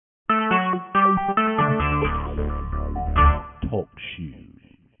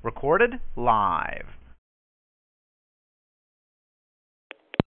Recorded live.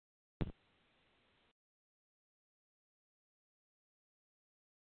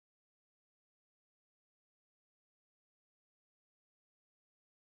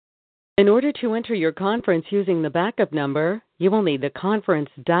 In order to enter your conference using the backup number, you will need the conference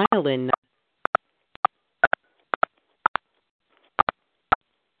dial-in number.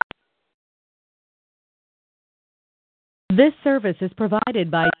 This service is provided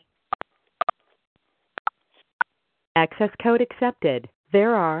by access code accepted.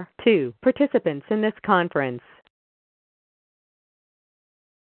 There are 2 participants in this conference.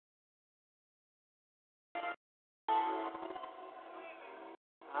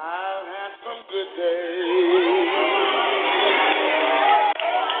 I've had some good days.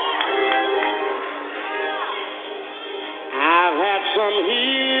 I've had some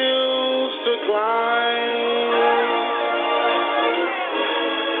hills to climb.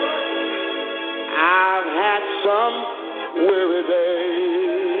 I've had some weary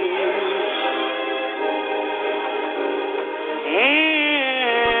days.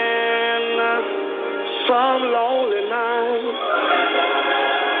 And some lonely nights.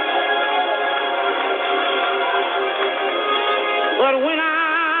 But when I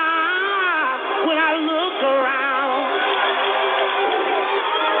look around,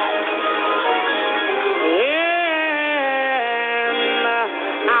 and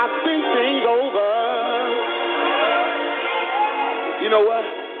I think things over, you know what?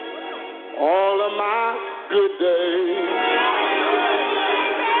 All of my good days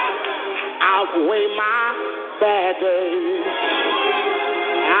outweigh my bad days.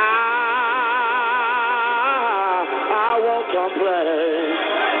 I won't complain.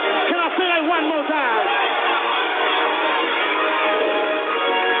 Can I say that one more time?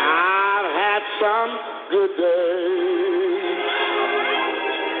 I've had some good days.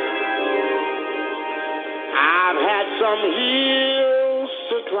 I've had some hills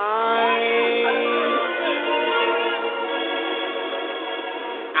to climb.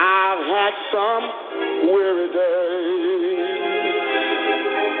 I've had some weary days.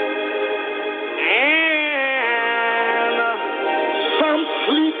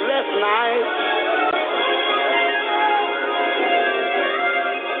 Sleepless nights,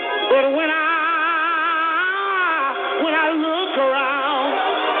 but when I look around,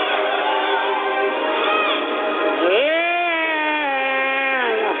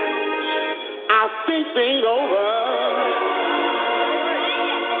 and I think things over,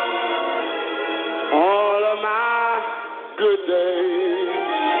 all of my good days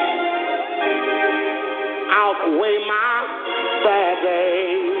outweigh my bad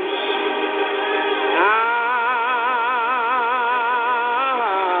days.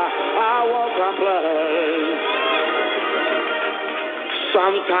 I won't complain.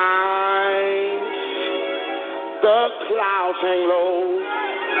 Sometimes the clouds hang low.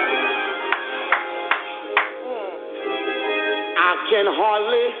 I can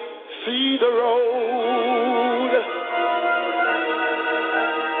hardly see the road.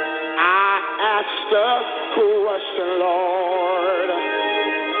 I ask the question, Lord,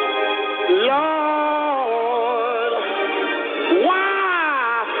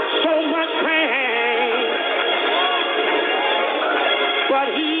 why so much pain? But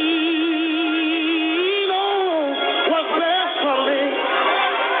He knows what's best for me.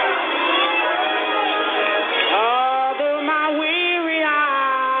 Although my weary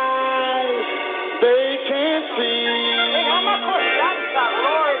eyes, they can't see.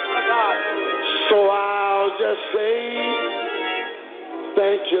 So I'll just say,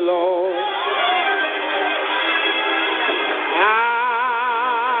 thank you, Lord.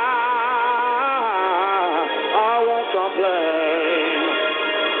 I won't complain.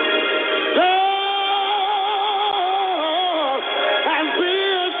 Lord has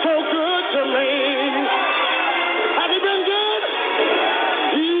been so good to me. Have He been good?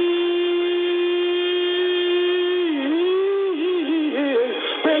 He's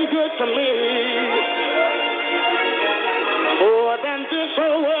been good to me. More than this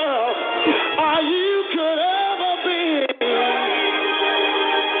whole world, all you could ever be.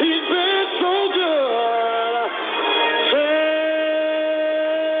 He's been so good. Tell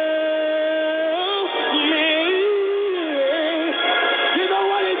me, you know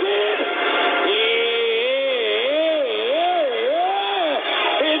what He did? Yeah,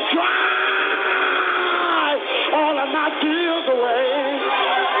 it dried all of my tears away.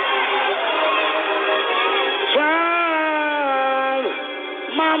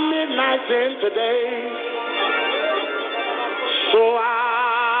 My midnight's in today, so I'll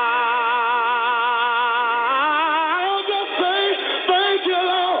just say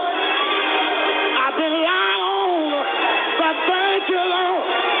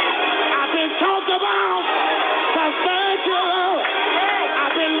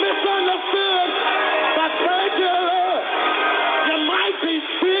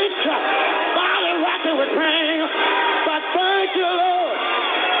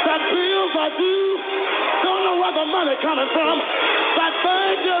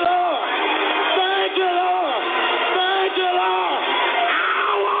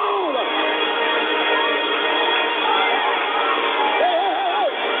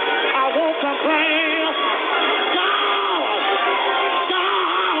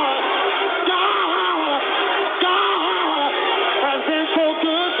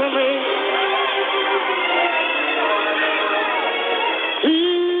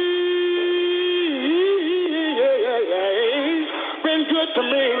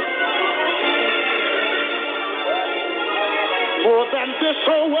more than this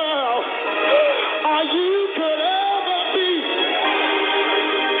whole world or you could ever be.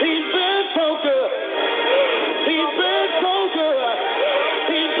 He's been so good. He's been so good.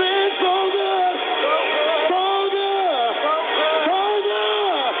 He's been so good. So good. So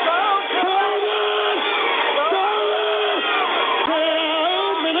good. So good. So good.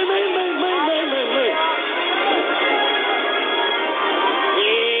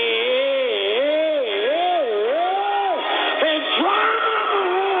 Me. It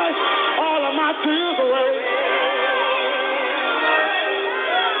dries all of my tears away.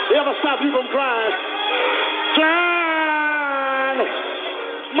 You ever stop you from crying? Turn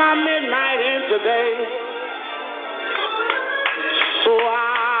my midnight into day. So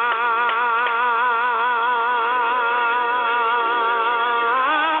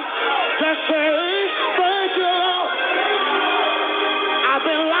I just say thank you, Lord. I've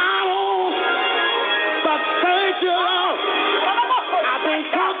been lied on, but thank you, Lord. I've been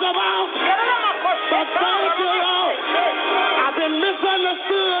talked about, but thank you, Lord. I've been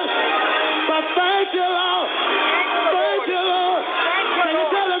misunderstood, but thank you, Lord. Thank you, Lord. Can you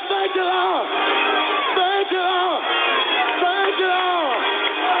tell us thank you, Lord? Thank you, Lord. Thank you, Lord.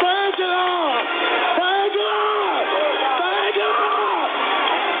 Thank you, Lord. Thank you, Lord. Thank you, Lord.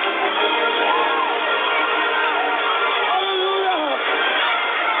 Hallelujah.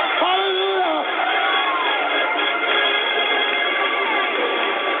 Hallelujah.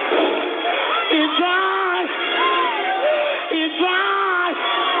 It dries. It dries.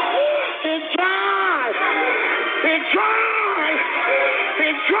 It dries. It dries.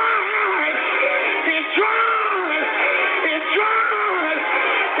 It dries. It dries. It dries.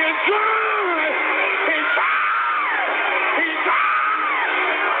 It dries. It dries. It dries.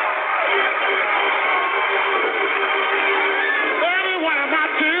 Every one of my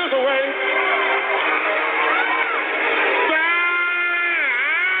tears away.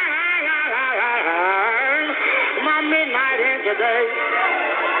 My midnight in today.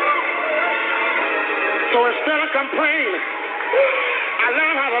 So instead of complaining, I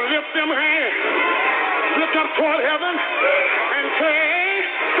learned how to lift them hands, look up toward heaven, and say,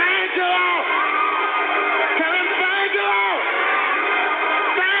 thank you, Lord. Tell him, thank you, Lord.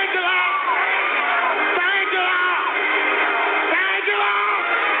 Thank you, Lord. Thank you, Lord. Thank you, Lord.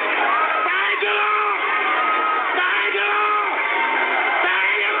 Thank you, Lord. Thank you, Lord.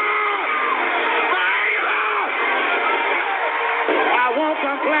 Thank you, Lord. Thank you, Lord. I won't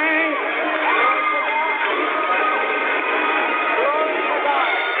complain.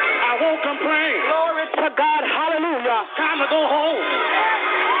 I won't complain. Glory to God. Hallelujah. Time to go home.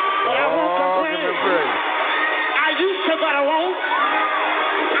 But I won't complain. I used to, but I won't.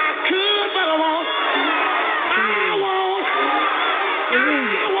 I could, but I won't. I won't. I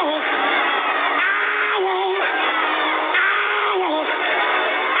won't. I won't. I won't.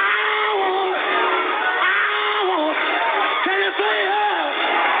 I won't. I won't. Can you say yes?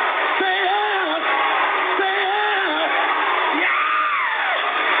 Say yes. Say yes. Yeah.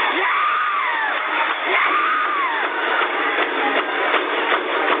 Yeah. Yeah.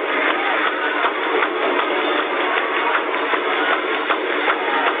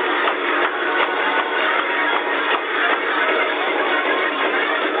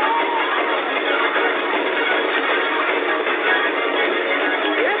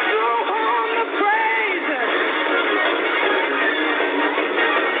 It's no harm to praise Him.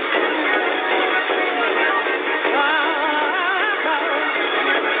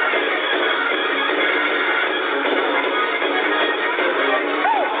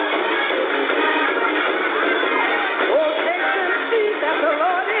 Oh, taste and see that the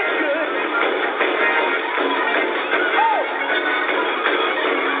Lord is good.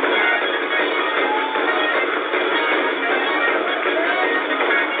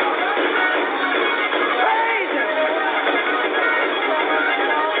 Praise Him.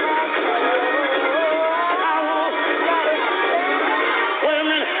 Wait a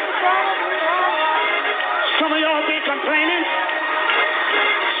minute. Some of y'all been complaining.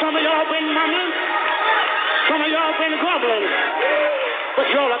 Some of y'all been mumbling. Some of y'all been grumbling. But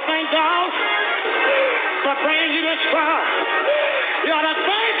you ought to thank God for bringing you this far. You ought to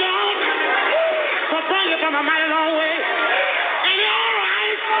thank God for bringing you from a mighty long way. And you're all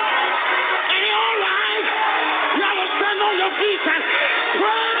right. And you're all right. You ought to stand on your feet and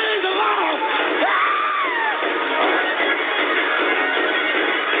praise the Lord.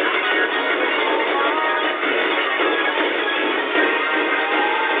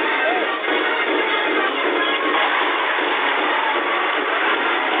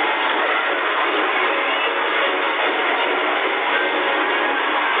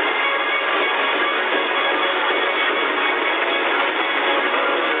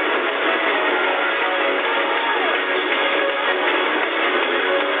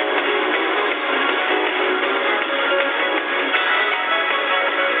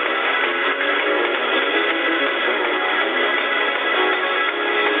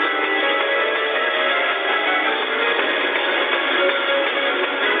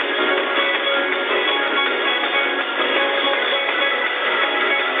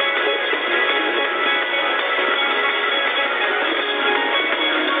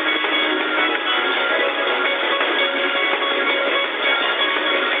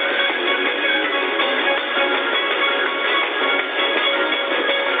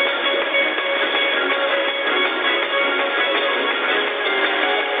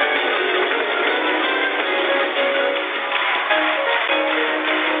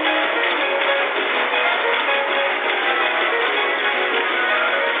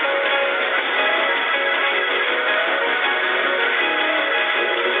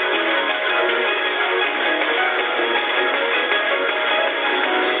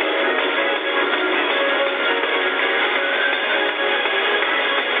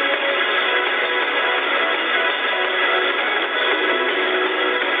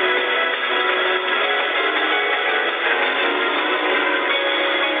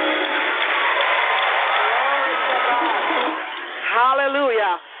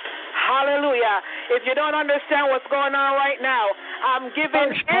 Hallelujah. Hallelujah. If you don't understand what's going on right now, I'm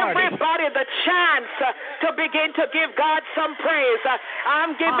giving everybody the chance to begin to give God some praise.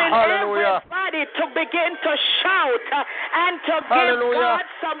 I'm giving everybody to begin to shout and to give God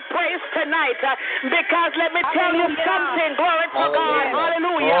some praise tonight. Because let me tell you something. Glory to God.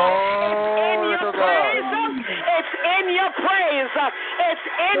 Hallelujah. It's in your praise. It's in your praise. It's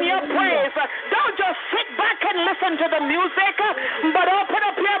in your praise. Don't just sit back and listen to the music, but open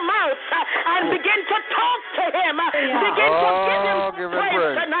up your mouth and begin to talk to him. Begin to give him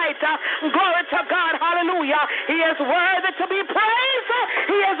praise tonight. Glory to God. Hallelujah. He is worthy to be praised.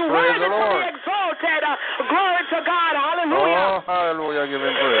 He is worthy to be exalted. Glory to God. Hallelujah. Oh, hallelujah. Give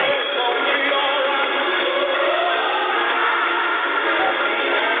him praise.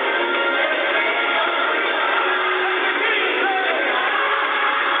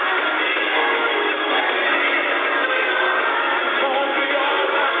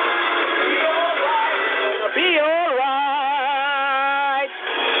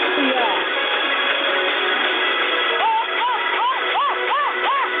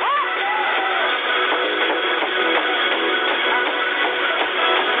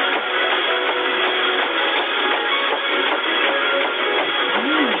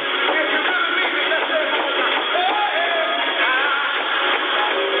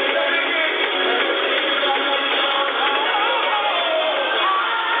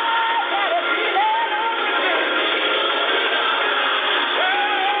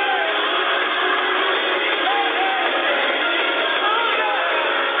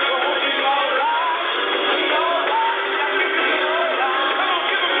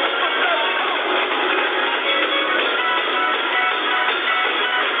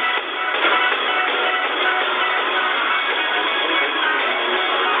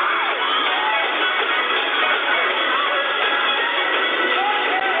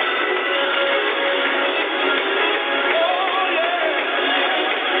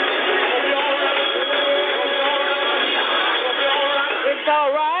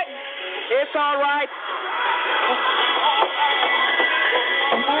 It's all right.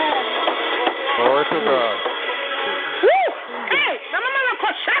 Glory to God. Woo! Hey,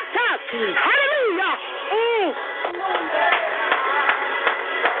 hallelujah.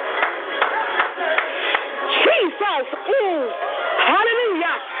 Jesus.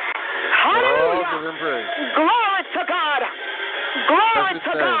 Hallelujah. Hallelujah. Glory to God. Glory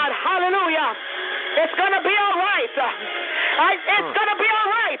to God. Hallelujah. It's going to be all right. It's going to be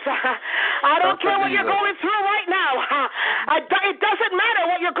all right. I don't care what you're going through right now. It doesn't matter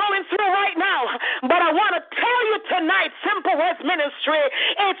what you're going through right now. But I want to tell you tonight, Simple Words Ministry,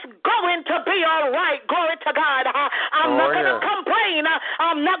 it's going to be all right. Glory to God. I'm not going to complain.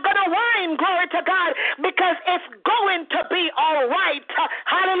 I'm not going to whine. Glory to God. Because it's going to be all right.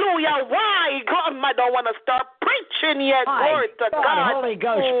 Hallelujah. Why? God, I don't want to start preaching yet. Glory to God. Holy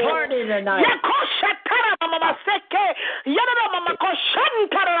Ghost, party tonight.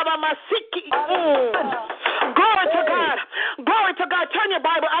 Glory to God. Glory to God. Turn your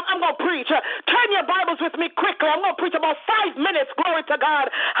Bible. I'm going to preach. Turn your Bibles with me quickly. I'm going to preach about 5 minutes. Glory to God.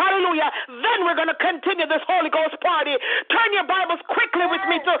 Hallelujah. Then we're going to continue this Holy Ghost party. Turn your Bibles quickly with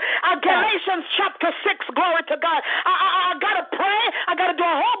me to Galatians chapter 6. Glory to God. I got to pray. I got to do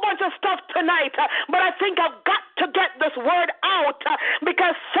a whole bunch of stuff tonight. But I think I've got to get this word out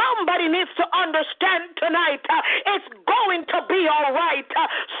because somebody needs to understand tonight. It's going to be all right.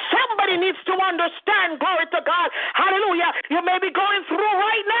 Somebody needs to understand. Glory to God. Hallelujah. You may be going through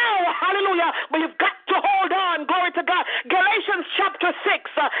right now. Hallelujah. But you've got to hold on. Glory to God. Galatians chapter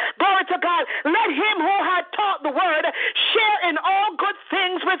 6. Glory to God. Let him who had taught the word share in all good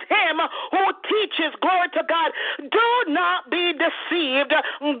things with him who teaches. Glory to God. Do not be deceived.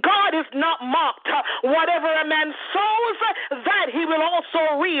 God is not mocked. Whatever a man sows, that he will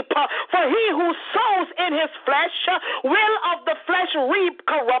also reap. For he who sows in his flesh will of the flesh reap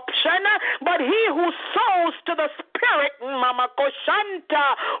corruption, but he who sows to the Spirit, Mama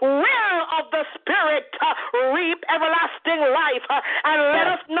Koshanta, will of the Spirit reap everlasting life. And let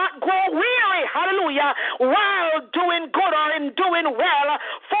us not grow weary, hallelujah, while doing good or in doing well,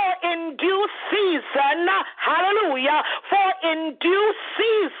 for in due season, hallelujah, for in due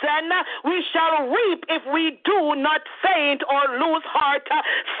season we shall reap if we do not faint or lose heart.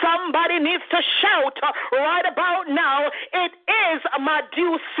 Somebody needs to shout right about now, it is my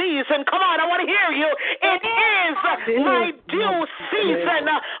due season. Come on, I want to hear you. It is my due season.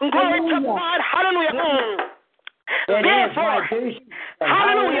 Glory to God. Hallelujah. Therefore,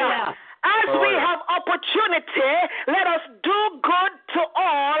 hallelujah. As we have opportunity, let us do good to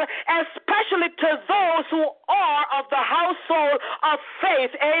all, especially to those who are of the household of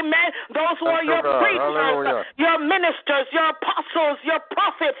faith. Amen. Those who are your preachers, your ministers, your apostles, your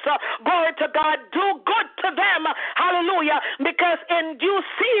prophets, glory to God, do good to them. Hallelujah. Because in due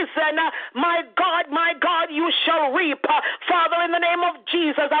season, my God, you shall reap. Father, in the name of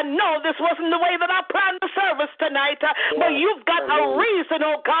Jesus, I know this wasn't the way that I planned the service tonight, but you've got a reason,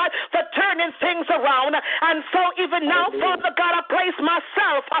 oh God, for turning things around. And so even now, Father God, I place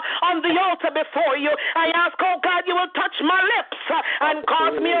myself on the altar before you. I ask, oh God, you will touch my lips and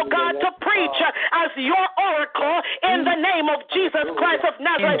cause me, oh God, to preach as your oracle in the name of Jesus Christ of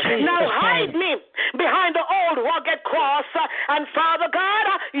Nazareth. Now hide me behind the old rugged cross. And Father God,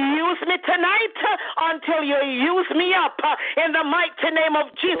 use me tonight until you use me up in the mighty name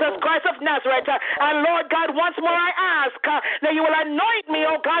of Jesus Christ of Nazareth. And Lord God, once more I ask that you will anoint me,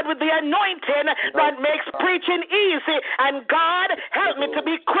 oh God, with the anointing that makes preaching easy. And God, help me to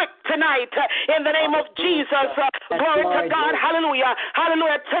be quick tonight in the name of Jesus. Glory to God. Hallelujah.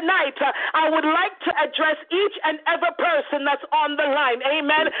 Hallelujah. Tonight, I would like to address each and every person that's on the line.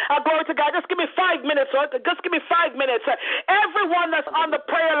 Amen. Glory to God. Just give me 5 minutes. Just give me 5 minutes. Everyone that's on the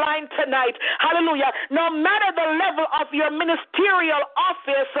prayer line tonight, hallelujah, no matter the level of your ministerial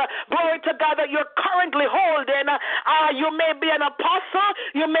office, glory to God, that you're currently holding, you may be an apostle,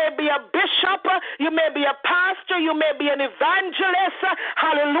 you may be a bishop, you may be a pastor, you may be an evangelist,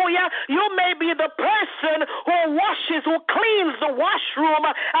 hallelujah, you may be the person who cleans the washroom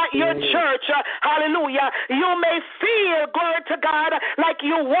at your church, hallelujah, you may feel, glory to God, like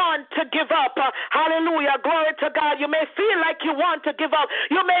you want to give up, hallelujah, glory to God, you may feel like you want to give up,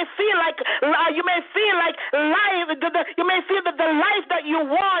 you may feel like life, you may feel that the life that you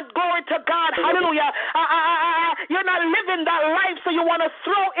want, glory to God, hallelujah, you're not living that life, so you want to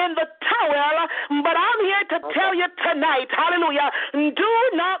throw in the towel, but I'm here to tell you tonight, hallelujah, do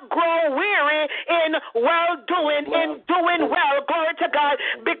not grow weary in well-doing, in doing well, glory to God,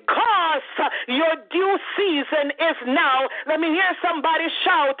 because your due season is now. Let me hear somebody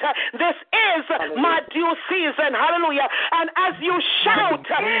shout, this is my due season, hallelujah, and as you shout,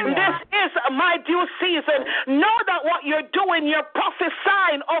 this is my due season, know that what you're doing, you're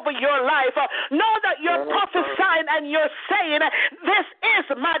prophesying over your life, know that you're prophesying and you're saying, this is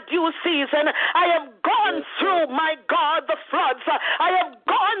my due season. I have gone through, my God, the floods, I have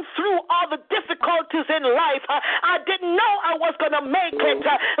gone through all the difficulties in life, I didn't know I was going to make it,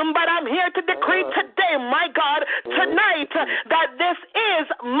 but I'm here to decree today, my God, tonight, that this is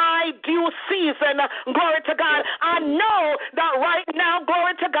my due season, glory to God. I know that right now,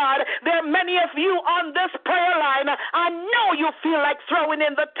 glory to God, there are many of you on this prayer line, I know you feel like throwing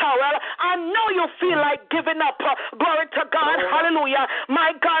in the towel, I know you feel like giving up, glory to God, hallelujah,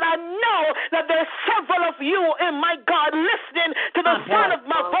 my God, I know that there's several of you, my God, listening to the sound of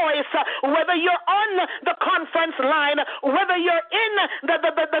my voice, whether you're on the conference line, whether you're in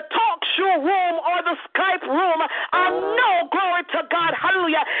the talk show room or the Skype room, I know, glory to God,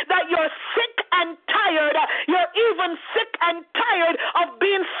 hallelujah, that you're sick and tired. You're even sick and tired of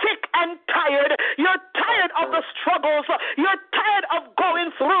being sick and tired. You're tired of the struggles. You're tired of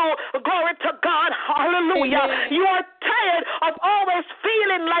going through, glory to God, hallelujah. You are tired of always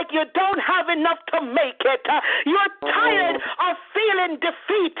feeling like you don't have enough to make it. You're tired of feeling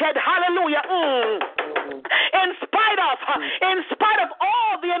defeated, hallelujah. In spite of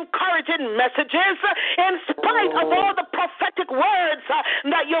all the encouraging messages, in spite of all the prophetic words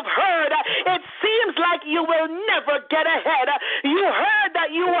that you've heard, it seems like you will never get ahead. You heard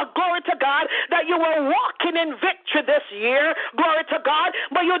that you were, glory to God, that you were walking in victory this year, glory to God,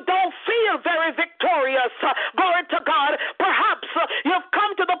 but you don't feel very victorious, glory to God. Perhaps you've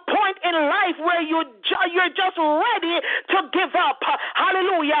come to the point in life where you're just ready to give up,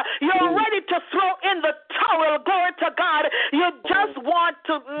 hallelujah. You're ready to throw in the towel, glory to God. You just want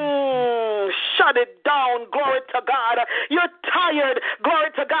to shut it down, glory to God. You're tired,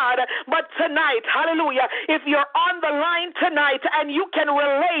 glory to God. But tonight, hallelujah, if you're on the line tonight and you can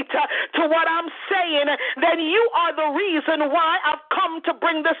relate to what I'm saying, then you are the reason why I've come to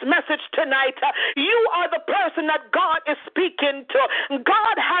bring this message tonight. You are the person that God is speaking to.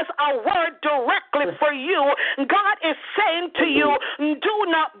 God has a word directly for you. God is saying to you, do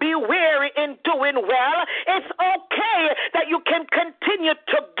not be weary in doing well. It's okay that you can continue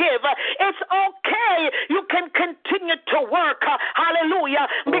to give. It's okay you can continue to work. Hallelujah.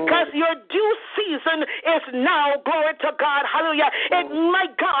 Because your due season is now. Glory to God. Hallelujah. My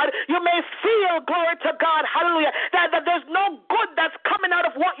God, you may feel, glory to God, hallelujah, that there's no good that's coming out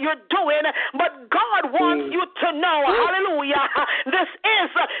of what you're doing, but God wants you to know, hallelujah, this is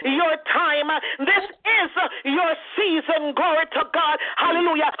your time. This is your season. Glory to God.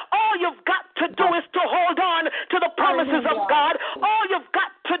 Hallelujah. All you've got to do is to hold on to the promises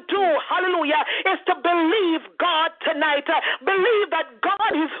Believe that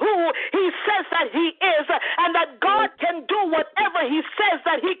God is who he says that he is, and that God can do whatever he says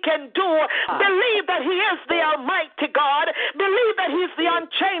that he can do. Believe that he is the Almighty God. Believe that he's the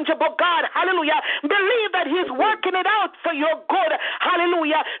unchangeable God. Hallelujah. Believe that he's working it out for your good.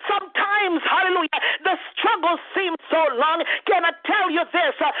 Hallelujah. Sometimes, hallelujah, the struggle seems so long. Can I tell you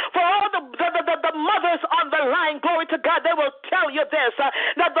this? For all the mothers on the line, glory to God, they will tell you this,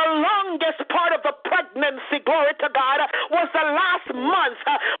 that the longest part of the pregnancy, glory to God, was the last month,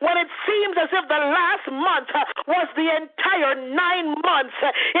 when it seems as if the last month was the entire 9 months.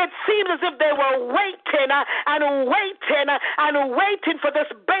 It seems as if they were waiting and waiting and waiting for this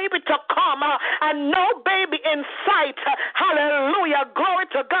baby to come, and no baby in sight. Hallelujah. Glory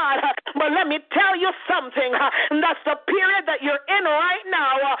to God. But let me tell you something. That's the period that you're in right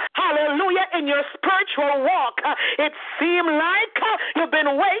now. Hallelujah. In your spiritual walk. It seemed like you've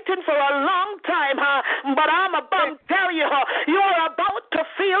been waiting for a long time, but I'm about to tell you, you're about to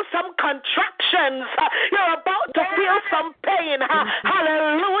feel some contractions. You're about to feel some pain.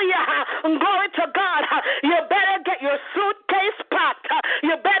 Hallelujah. Glory to God. You better get your suitcase packed.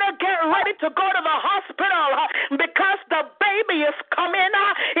 You better get ready to go to the hospital because the baby is coming.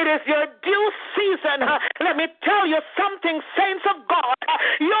 It is your due season. Let me tell you something, saints of God.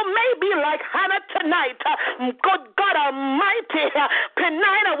 You may be like Hannah tonight. Good God Almighty.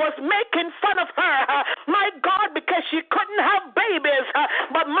 Penina was making fun of her. My God, because she couldn't have babies.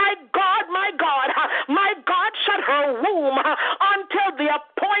 But my God, shut her womb until the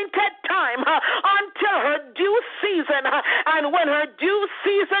appointed time, until her due season. And when her due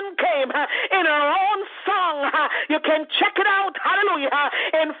season came, in her own song, you can check it out, hallelujah,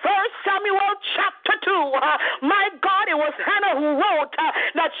 in 1 Samuel chapter 2. My God, it was Hannah who wrote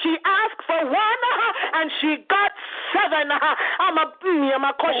that she asked for 1 and she got 7. I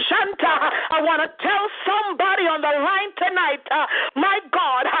want to tell somebody on the line tonight, my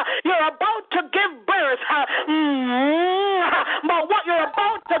God, you're about to give birth, but what you're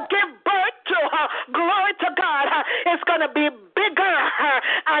about to give birth to, glory to God, is going to be bigger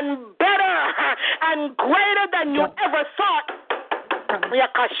and better and greater than you ever thought.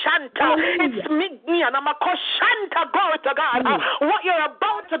 It's me and I'm a koshanta, glory to God. What you're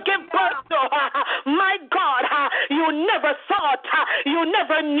about to give birth to, my God, you never thought, you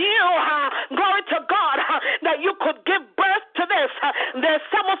never knew, glory to God, that you could give birth to this. There's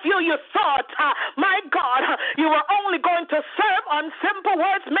some of you thought, my God, you were only going to serve on Simple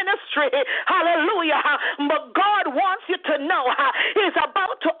Words Ministry, hallelujah, but God wants you to know he's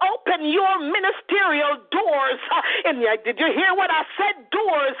about to open your ministerial doors. Did you hear what I said?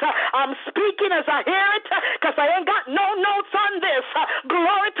 Doors. I'm speaking as I hear it because I ain't got no notes on this.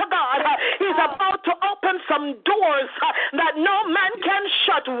 Glory to God. He's about to open some doors that no man can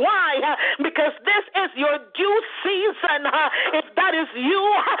shut. Why? Because this is your due season. If that is you,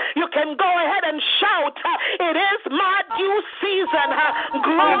 you can go ahead and shout, it is my due season.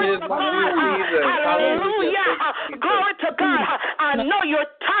 Glory to God. Hallelujah. Glory to God. I know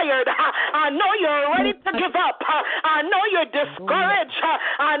you're tired. I know you're ready to give up. I know you're discouraged.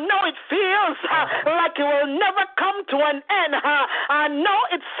 I know it feels like it will never come to an end. I know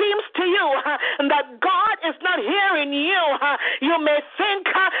it seems to you that God is not hearing you. You may think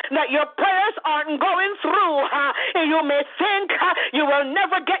that your prayers aren't going through. You may think you will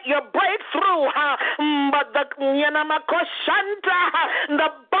never get your breakthrough. But the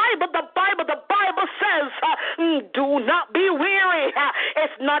Bible says, do not be weary.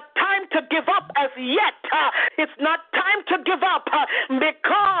 It's not time to give up as yet. It's not time to give up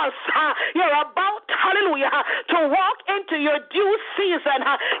because you're about, hallelujah, to walk into your due season.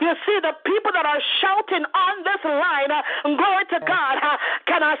 You see the people that are shouting on this line, glory to God.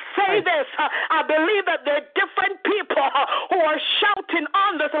 Can I say this? I believe that there are different people who are shouting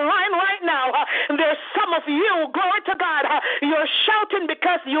on this line right now. There's some of you, glory to God, you're shouting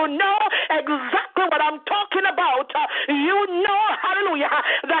because you know exactly what I'm talking about. You know, hallelujah,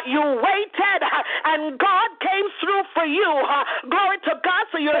 that you waited and God came through for you. Glory to God.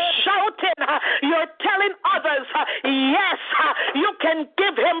 So you're shouting, you're telling others, yes, you can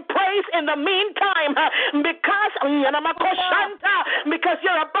give him praise in the meantime because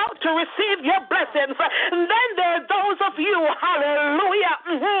you're about to receive your blessings. And then there are those of you, hallelujah,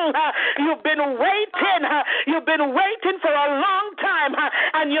 you've been waiting for a long time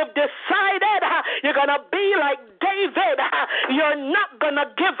and you've decided you're going to be like David. You're not going to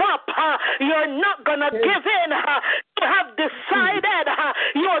give up. You're not going to give in. You have decided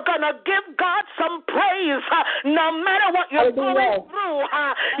you're going to give God some praise no matter what you're going through.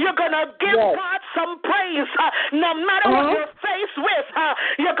 You're going to give God some praise no matter what you're faced with.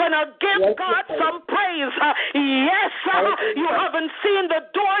 You're going to give God some praise. praise. Yes, you haven't seen the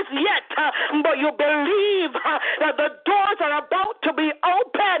doors yet, but you believe that the doors are about to be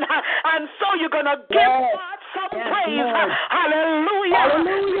open, and so you're going to give God some praise. Hallelujah.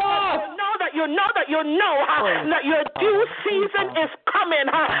 You know that your due season is coming.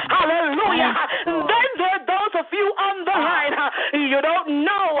 Hallelujah. Then there are those of you on the line, you don't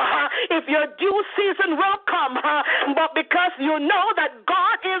know if your due season will come, but because you know that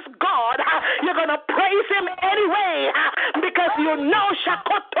God is God, you're going to praise him anyway, because you know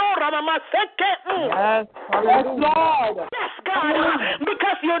Yes, Lord. Yes, God,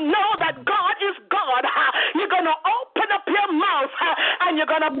 because you know that God is God, you're going to open up your mouth and you're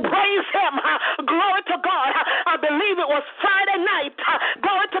going to praise him. Glory to God. I believe it was Friday night.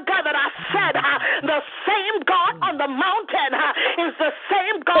 Glory to God that I said the same God on the mountain is the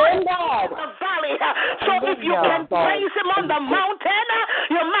same God in the valley. So if you can praise him on the mountain,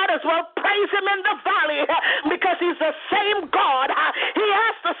 you might as well praise him in the valley, because he's the same God. He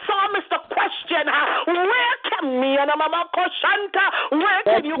asked the psalmist the question, where can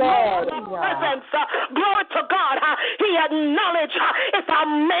you go in my presence? Glory to God. He acknowledged, if I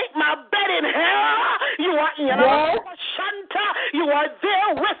make my bed in hell, you are you are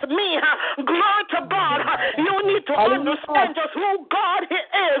there with me. Glory to God. You need to understand just who God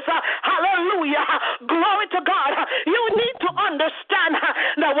is. Hallelujah. Glory to God. You need to understand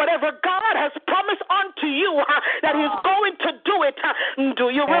that whatever God has promised unto you, that he's going to do it. Do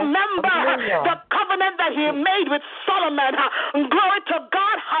you remember the covenant that he made with Solomon? Glory to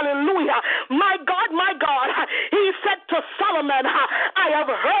God. Hallelujah. My God, he said to Solomon, I have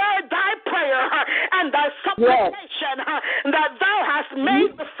heard thy prayer and thy supplication that thou hast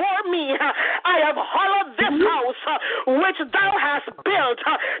made before me. I have hollowed this house which thou hast built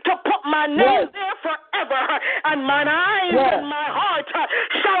to put my name there forever, and mine eyes and my heart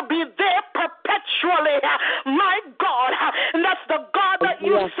shall be there perpetually. My God, that's the God that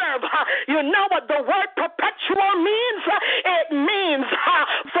you serve. You know what the word perpetual means? It means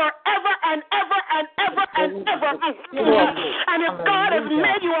forever and ever and ever and ever. And if God has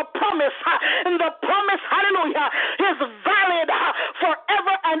made you a promise, and the promise, hallelujah, is valid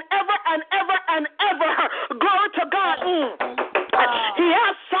forever and ever and ever and ever. Glory to God. He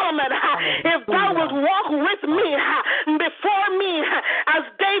asked Solomon, if thou wilt walk with me, before me, as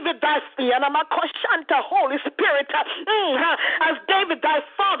David thy Holy Spirit, as David thy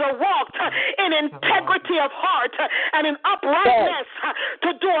father walked in integrity of heart and in uprightness,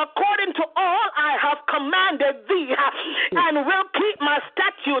 to do according to all I have commanded thee, and will keep my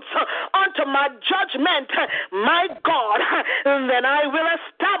statutes unto my judgment, my God, then I will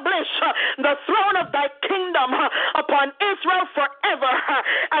establish the throne of thy kingdom upon Israel forever,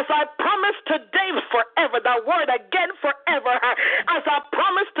 as I promised to David forever, the word again forever, as I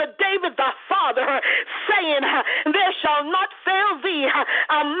promised to David the father, saying, there shall not fail thee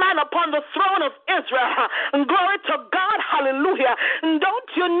a man upon the throne of Israel. Glory to God, hallelujah. Don't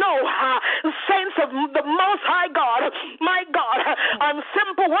you know, saints of the Most High God, my God, on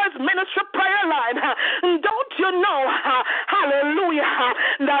Simple Words Ministry Prayer Line, don't you know, hallelujah,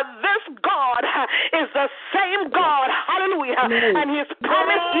 that this God is the same God, hallelujah, and he's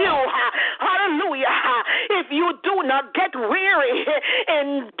promised you, hallelujah, if you do not get weary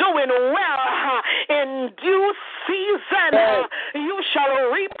in doing well, in due season, you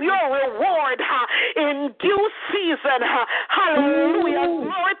shall reap your reward in due season. Hallelujah.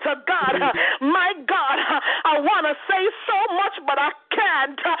 Glory to God. My God, I want to say so much, but I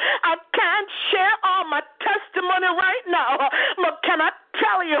can't. I can't share all my testimony right now. But can I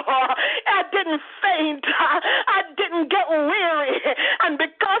tell you, I didn't faint. I didn't get weary. And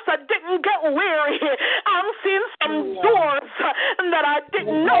because I didn't get weary, I'm seeing some doors that I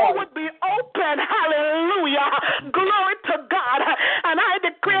didn't know would be open. Hallelujah. Glory to God. And I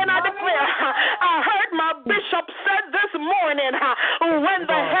decree and I declare, I heard my bishop said this morning, when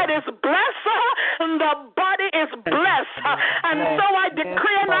the head is blessed, the body is blessed. And so I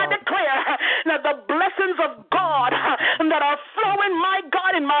decree and I declare that the blessings of God that are flowing, my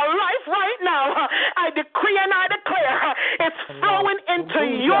God, in my life right now, I decree and I declare it's flowing into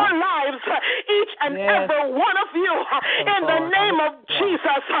your lives, each and every one of you, in the name of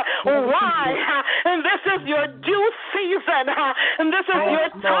Jesus. Why? And this is your due season, and this is your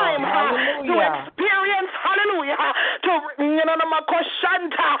time to experience, hallelujah, to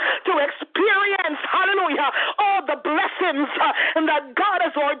experience, hallelujah, all the blessings that God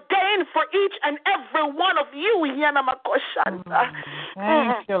has ordained for each and every one of you.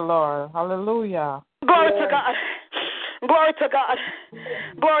 Thank you, Lord. Hallelujah. Glory to God. Glory to God.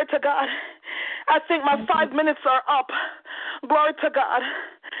 Glory to God. I think my 5 minutes are up. Glory to God.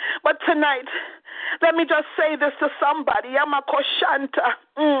 But tonight, Let me just say this to somebody. Yamakoshanta.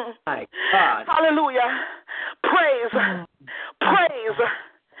 My God. Hallelujah. Praise. Praise.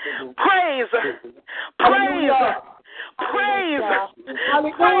 Praise. Praise. Praise.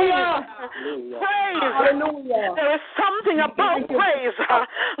 Hallelujah. Praise. Hallelujah. There is something about praise.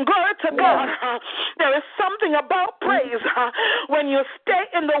 Glory to God. There is something about praise when you stay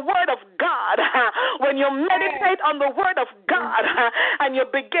in the Word of God, when you meditate on the Word of God, and you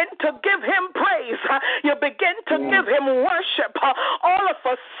begin to give Him praise, you begin to give Him worship. All of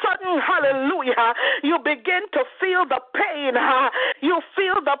a sudden, hallelujah, you begin to feel the pain. You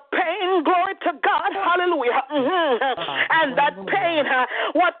feel the pain. Glory to God. Hallelujah. And that pain,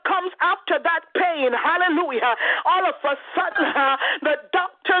 what comes after that pain, hallelujah, all of a sudden the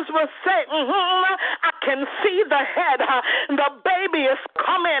doctors will say, I can see the head, the baby is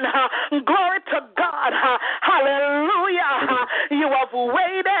coming, glory to God, hallelujah, you have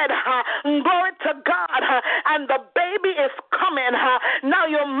waited, glory to God, and the baby is coming, now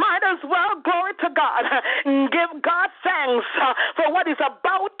you might as well, glory to God, give God thanks for what He's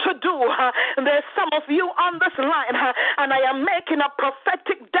about to do. There's some of you on this line, and I am making a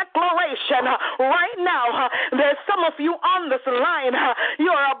prophetic declaration right now. There's some of you on this line.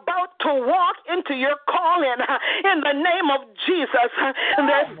 You're about to walk into your calling in the name of Jesus.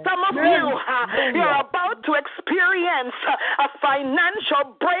 There's some of you. You're about to experience a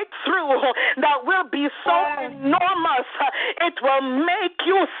financial breakthrough that will be so enormous it will make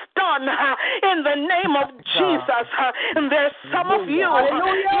you stun in the name of Jesus. There's some of you.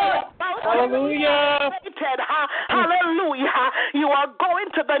 Hallelujah. Hallelujah. You are going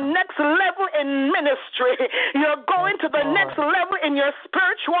to the next level in ministry. You're going to the next level in your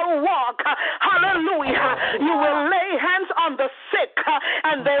spiritual walk. Hallelujah. You will lay hands on the sick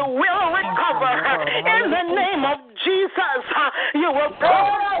and they will recover. In the name of Jesus, you will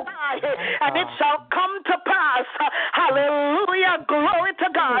prophesy and it shall come to pass. Hallelujah. Glory to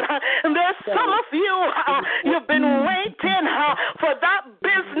God. There's some of you, you've been waiting for that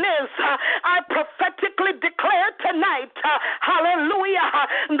business. I prophetically declare tonight, hallelujah,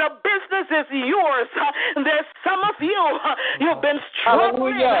 the business is yours. There's some of you, you've been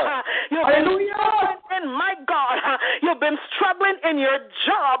struggling. You've been struggling, my God, you've been struggling in your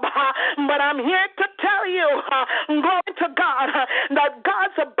job, but I'm here to tell you, glory to God, that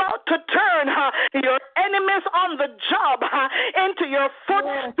God's about to turn your enemies on the job into your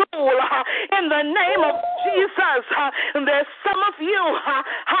footstool in the name of Jesus. There's some of you,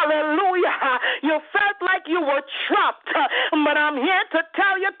 hallelujah, you felt like you were trapped, but I'm here to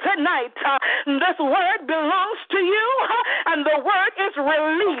tell you tonight, this word belongs to you, and the word is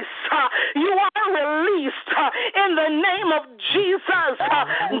release. You are released in the name of Jesus.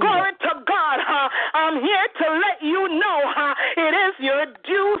 Glory to God. I'm here to let you know it is your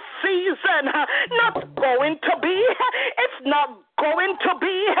due season. Not going to be. It's not going to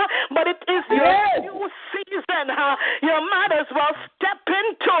be, but it is your due season. You might as well step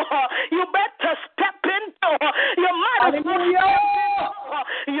into. You better step into. You might as well step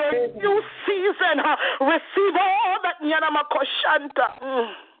into your due season. Receive all that Yanamakoshanta.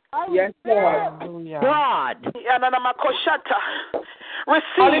 Yes, Lord. God. Yanamakoshata. Receive.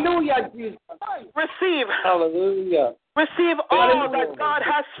 Hallelujah, Jesus. Receive. Hallelujah. Receive all that God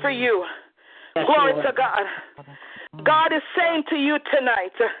has for you. Glory to God. God is saying to you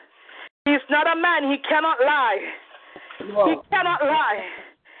tonight, He's not a man, He cannot lie. He cannot lie.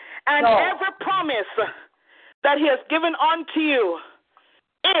 And every promise that He has given unto you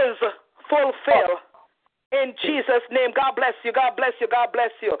is fulfilled. In Jesus' name, God bless you, God bless you, God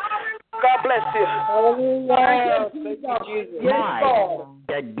bless you. God bless you. Hallelujah. Thank you, Jesus.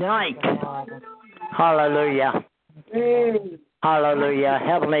 Good night. Hallelujah. Hallelujah.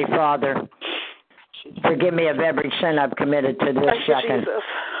 Heavenly Father, forgive me of every sin I've committed to this second.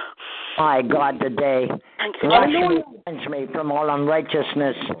 My God, today, cleanse me from all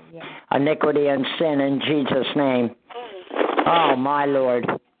unrighteousness, iniquity, and sin in Jesus' name. Oh, my Lord.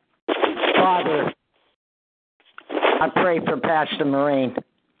 Father, I pray for Pastor Maureen,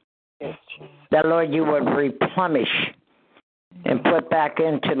 that, Lord, you would replenish and put back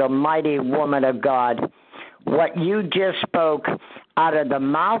into the mighty woman of God what you just spoke out of the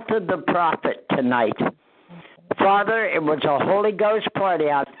mouth of the prophet tonight. Father, it was a Holy Ghost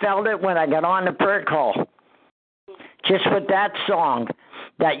party. I felt it when I got on the prayer call. Just with that song,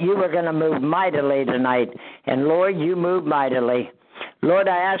 that you were going to move mightily tonight. And, Lord, you moved mightily. Lord,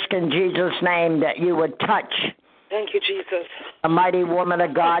 I ask in Jesus' name that you would touch Thank you, Jesus. A mighty woman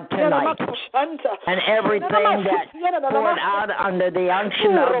of God tonight. And everything that poured out under the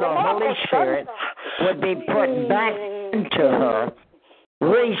unction of the Holy Spirit would be put back into her,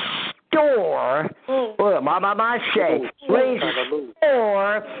 restore,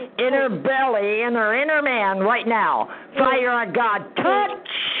 restore inner belly, inner man right now. Fire of God, touch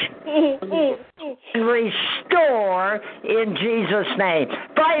and restore in Jesus' name.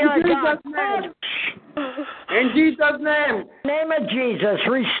 Fire of God, touch. In Jesus' name. Name of Jesus,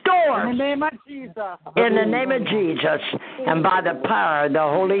 restore. In the name of Jesus. In the name of Jesus, and by the power of the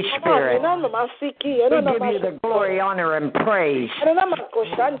Holy Spirit, we give you the glory, honor, and praise.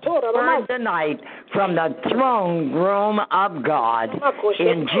 Word tonight from the throne room of God.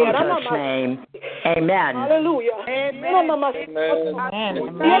 In Jesus' name, amen. Hallelujah. Amen.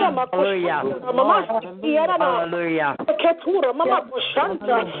 Hallelujah. Hallelujah.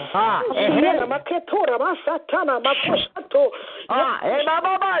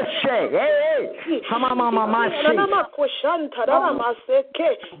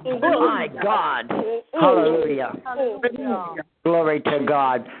 My God. Hallelujah. Glory to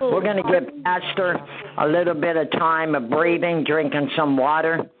God. We're going to give Pastor a little bit of time of breathing, drinking some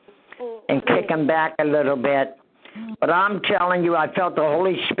water, and kicking back a little bit. But I'm telling you, I felt the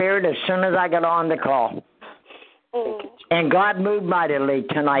Holy Spirit as soon as I got on the call. And God moved mightily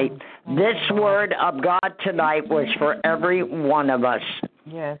tonight. This word of God tonight was for every one of us.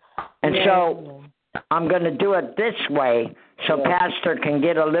 Yes. And so I'm going to do it this way so Pastor can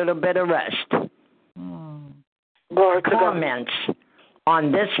get a little bit of rest. Comments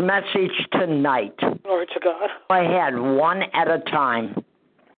on this message tonight. Glory to God. Go ahead, one at a time.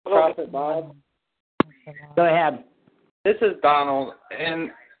 Prophet Bob. Go ahead. This is Donald,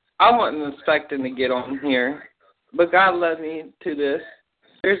 and I wasn't expecting to get on here, but God led me to this.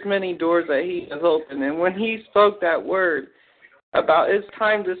 There's many doors that He has opened, and when He spoke that word about it's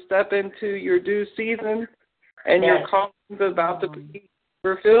time to step into your due season and your callings about to be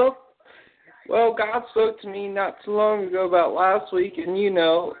fulfilled, well, God spoke to me not too long ago about last week, and you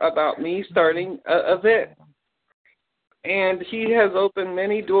know about me starting an event. And He has opened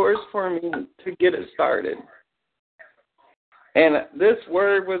many doors for me to get it started. And this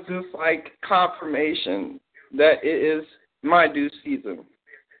word was just like confirmation that it is my due season.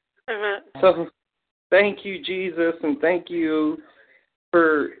 Amen. So thank you, Jesus, and thank you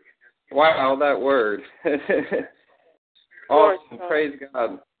for, wow, that word. Awesome. Praise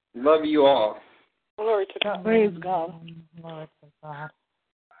God. Love you all. Glory to God. Praise God. Glory to God.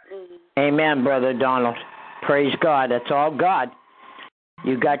 Amen, Brother Donald. Praise God. That's all God.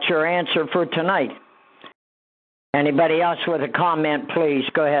 You got your answer for tonight. Anybody else with a comment, please?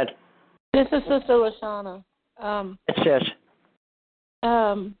 Go ahead. This is Sister Lashana. It says.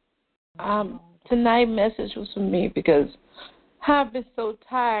 Tonight's message was for me because I've been so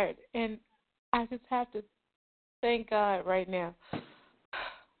tired, and I just have to thank God right now.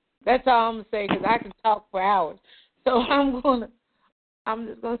 That's all I'm gonna say because I can talk for hours. So I'm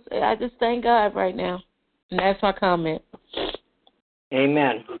just gonna say I just thank God right now, and that's my comment.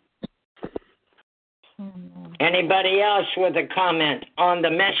 Amen. Anybody else with a comment on the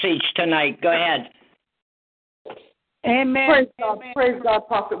message tonight? Go ahead. Amen. Praise God. Praise God,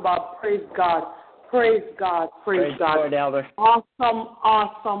 Prophet Bob. Praise God. Praise God. Praise God. Lord, Elder. Awesome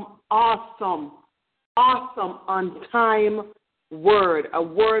on time word. A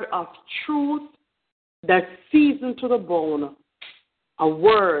word of truth that's seasoned to the bone. A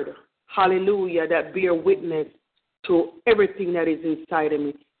word, hallelujah, that bear witness to everything that is inside of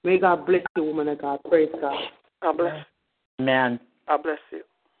me. May God bless you, woman of God. Praise God. God bless. Amen. God bless you.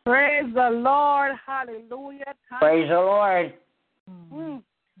 Praise the Lord. Hallelujah. Praise the Lord.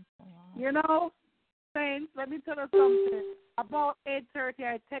 You know, saints, let me tell you something. About 8:30,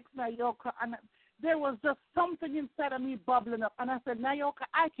 I text Nayoka, and there was just something inside of me bubbling up. And I said, Nayoka,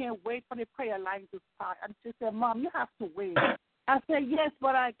 I can't wait for the prayer line to start. And she said, Mom, you have to wait. I said, yes,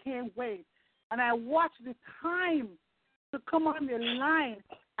 but I can't wait. And I watched the time to come on the line.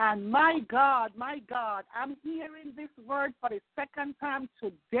 And my God, I'm hearing this word for the second time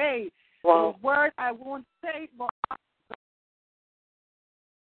today. Wow. The word I won't say, but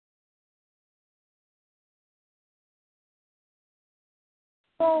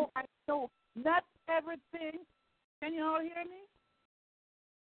I know not everything. Can you all hear me?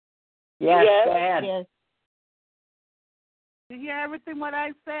 Yes, go ahead. Yes. Did you hear everything what I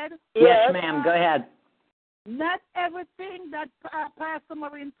said? Yes, ma'am. Go ahead. Not everything that Pastor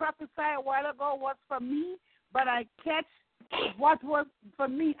Maureen prophesied a while ago was for me, but I catch what was for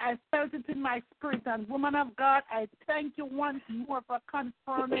me. I felt it in my spirit. And woman of God, I thank you once more for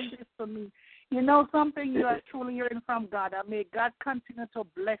confirming this for me. You know something? You are truly hearing from God. And may God continue to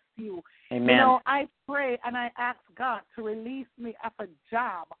bless you. Amen. You know, I pray and I ask God to release me of a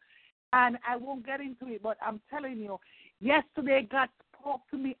job. And I won't get into it, but I'm telling you, yesterday God spoke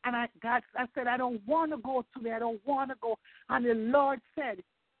to me, and I said, I don't want to go today. I don't want to go. And the Lord said,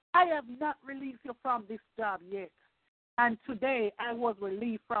 I have not released you from this job yet. And today I was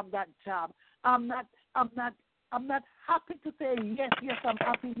relieved from that job. I'm not happy to say yes, I'm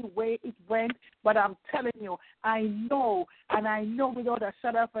happy the way it went, but I'm telling you, I know without a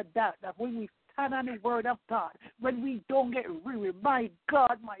shadow of a doubt that when we stand on the word of God, when we don't get weary, my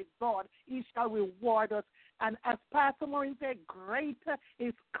God, He shall reward us. And as Pastor Maureen said, greater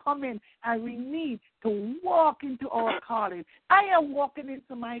is coming, and we need to walk into our calling. I am walking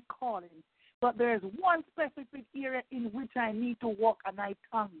into my calling. But there's one specific area in which I need to walk, and I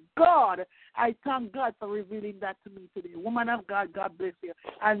thank God. I thank God for revealing that to me today. Woman of God, God bless you.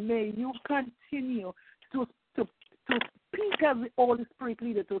 And may you continue to speak as the Holy Spirit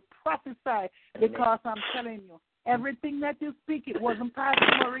leader, to prophesy, because I'm telling you, everything that you speak, it wasn't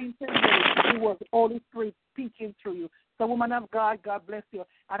Pastor Maureen today. It was the Holy Spirit speaking through you. So, woman of God, God bless you.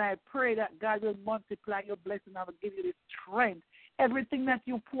 And I pray that God will multiply your blessing and will give you the strength. Everything that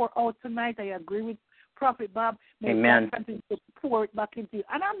you pour out tonight, I agree with Prophet Bob. May Amen. God continue to pour it back into you.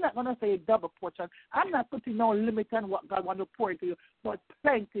 And I'm not going to say a double portion. I'm not putting no limit on what God wants to pour into you, but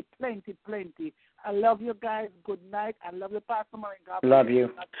plenty, plenty, plenty. I love you guys. Good night. I love you, Pastor Maureen. God bless love you.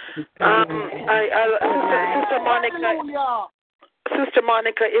 Sister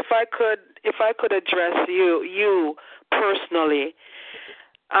Monica, if I could address you personally.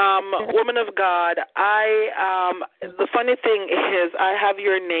 Woman of God, the funny thing is I have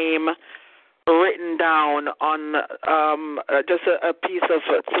your name written down on just a piece of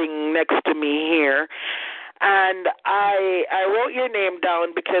thing next to me here. And I wrote your name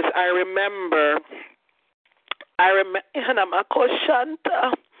down because I remember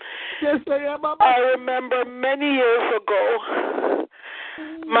many years ago,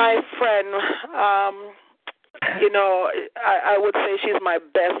 my friend, I would say she's my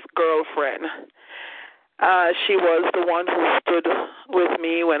best girlfriend. She was the one who stood with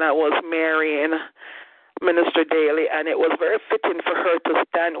me when I was marrying Minister Daly, and it was very fitting for her to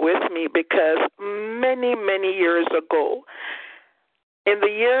stand with me because many, many years ago, in the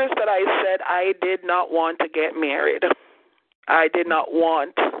years that I said I did not want to get married, I did not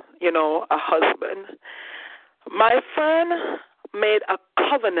want, a husband, my friend made a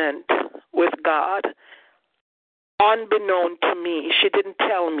covenant with God. Unbeknown to me, she didn't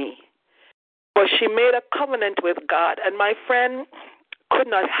tell me, but she made a covenant with God, and my friend could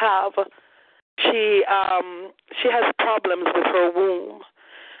not have. She has problems with her womb.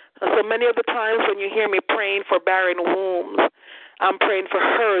 So many of the times when you hear me praying for barren wombs, I'm praying for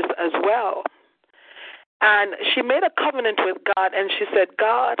hers as well. And she made a covenant with God, and she said,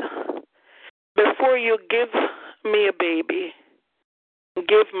 God, before you give me a baby,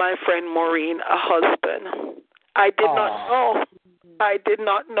 give my friend Maureen a husband. I did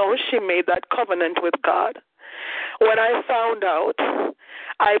not know she made that covenant with God. When I found out,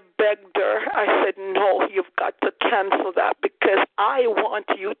 I begged her. I said, no, you've got to cancel that because I want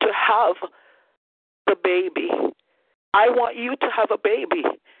you to have the baby. I want you to have a baby,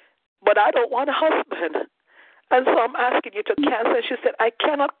 but I don't want a husband. And so I'm asking you to cancel. She said, I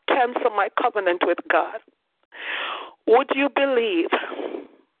cannot cancel my covenant with God. Would you believe?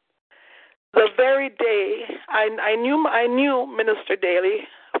 The very day I knew Minister Daly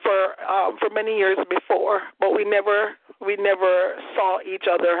for many years before, but we never saw each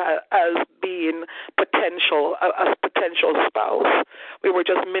other as being a potential spouse. We were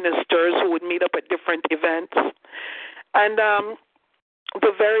just ministers who would meet up at different events. And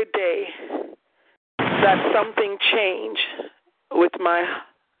the very day that something changed with my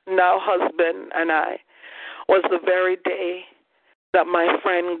now husband and I was the very day that my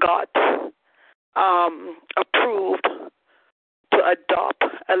friend got approved to adopt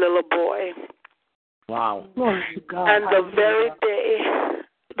a little boy. Wow. And the very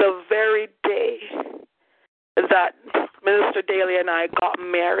day that Minister Daly and I got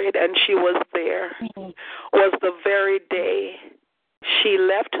married and she was there was the very day she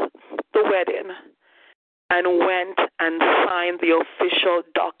left the wedding and went and signed the official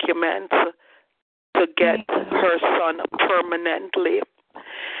documents to get her son permanently.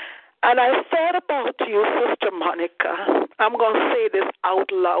 And I thought about you, Sister Monica. I'm going to say this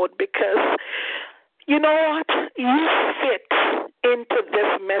out loud because, you know what? You fit into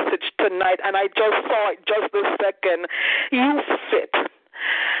this message tonight, and I just saw it just a second. You fit.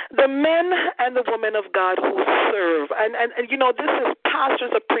 The men and the women of God who serve, and you know, this is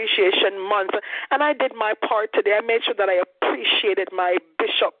Pastor's Appreciation Month, and I did my part today. I made sure that I appreciated my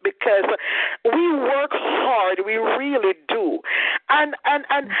bishop because we work hard, we really do. And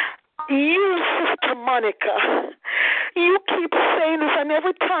you, Sister Monica, You keep saying this, and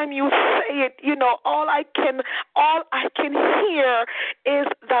every time you say it, all I can hear is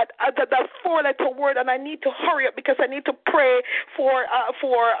that 4-letter word, and I need to hurry up because I need to pray for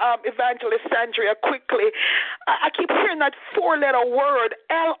Evangelist Andrea quickly. I keep hearing that 4-letter word,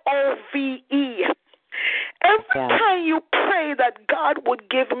 LOVE. Every time you pray that God would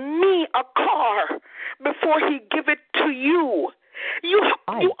give me a car before He give it to you, you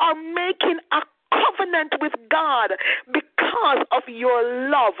are making a covenant with God because of your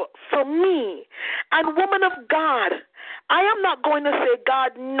love for me. And woman of God, I am not going to say,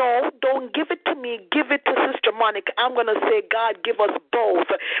 God, no, don't give it to me, give it to Sister Monica. I'm going to say, God, give us both,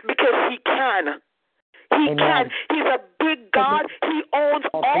 because He can. He can. He's a big God. He owns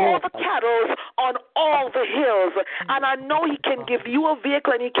all the cattle on all the hills. And I know He can give you a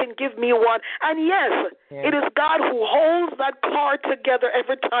vehicle and He can give me one. And yes, it is God who holds that car together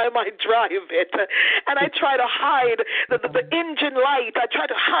every time I drive it. And I try to hide the engine light. I try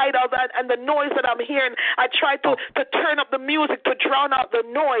to hide all that and the noise that I'm hearing. I try to turn up the music to drown out the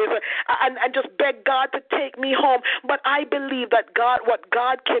noise and just beg God to take me home. But I believe that what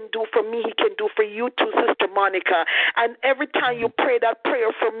God can do for me, He can do for you too, Sister Monica. And every time you pray that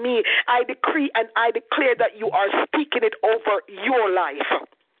prayer for me, I decree and I declare that you are speaking it over your life.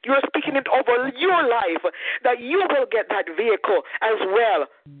 You're speaking it over your life, that you will get that vehicle as well.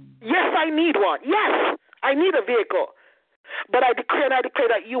 Yes, I need one. Yes, I need a vehicle. But I declare and I declare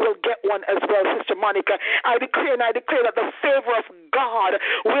that you will get one as well, Sister Monica. I declare and I declare that the favor of God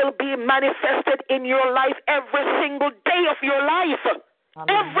will be manifested in your life every single day of your life.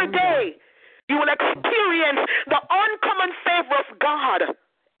 Every day. You will experience the uncommon favor of God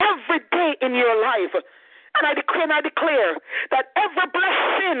every day in your life. And I declare that every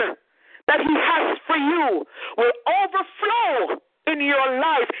blessing that He has for you will overflow in your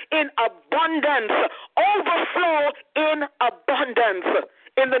life in abundance. Overflow in abundance.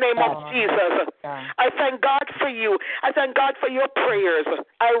 In the name of Jesus. I thank God for you. I thank God for your prayers.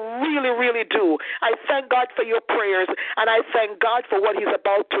 I really, really do. I thank God for your prayers, and I thank God for what He's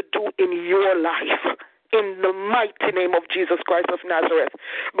about to do in your life. In the mighty name of Jesus Christ of Nazareth.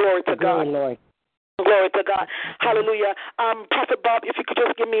 Glory to God. Lord. Glory to God. Hallelujah. Prophet Bob, if you could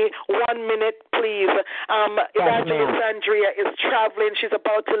just give me 1 minute, please. Evangelist Andrea is traveling. She's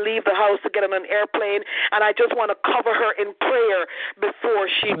about to leave the house to get on an airplane, and I just want to cover her in prayer before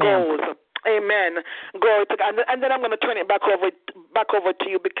she goes. Amen. Glory to God. And then I'm going to turn it back over to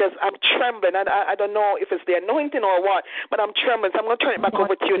you because I'm trembling. I don't know if it's the anointing or what, but I'm trembling. So I'm going to turn it back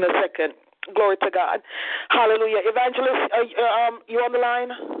over to you in a second. Glory to God. Hallelujah. Evangelist, you on the line?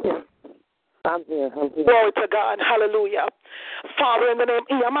 Yeah. I'm here. Glory to God. Hallelujah. Father, in the name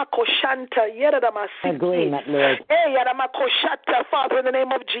agreement, Lord. Father, in the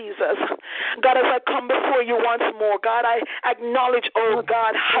name of Jesus. God, as I come before you once more, God, I acknowledge, oh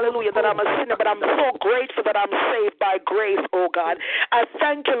God, hallelujah, that I'm a sinner, but I'm so grateful that I'm saved by grace, oh God. I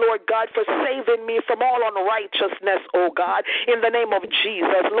thank you, Lord God, for saving me from all unrighteousness, oh God, in the name of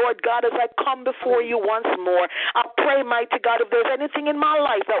Jesus. Lord God, as I come before you once more, I pray, mighty God, if there's anything in my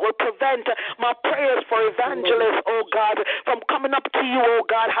life that will prevent my prayers for evangelists, oh God, from coming up to you, oh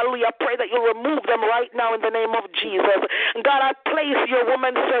God, hallelujah, I pray that you'll remove them right now in the name of Jesus. God, I place your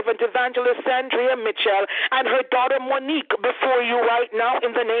woman servant, Evangelist Andrea Mitchell, and her daughter Monique before you right now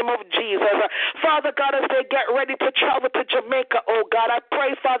in the name of Jesus. Father God, as they get ready to travel to Jamaica, oh God, I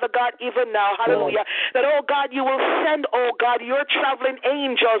pray, Father God, even now, hallelujah, that, oh God, you will send, oh God, your traveling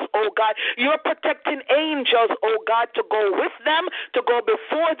angels, oh God, your protecting angels, oh God, to go with them, to go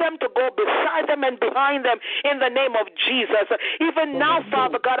before them, to go beside them and behind them in the name of Jesus. Even now,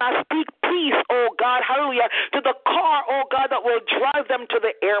 Father God, I speak peace, oh God, hallelujah, to the car, oh God, that will drive them to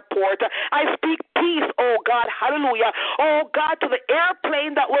the airport. I speak peace, oh God, hallelujah, oh God, to the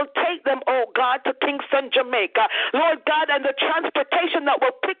airplane that will take them, oh God, to Kingston, Jamaica. Lord God, and the transportation that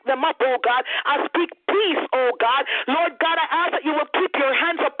will pick them up, oh God, I speak peace, oh God. Lord God, I ask that you will keep your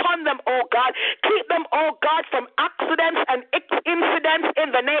hands upon them, oh God. Keep them, oh God, from accidents and incidents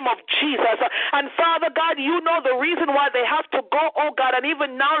in the name of Jesus. And Father God, you know the reason why they have to go, oh God. And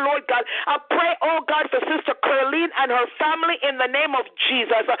even now, Lord God, I pray, oh God, for Sister Caroline and her family in the name of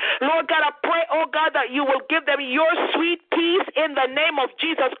Jesus. Lord God, I pray, oh God, that you will give them your sweet peace in the name of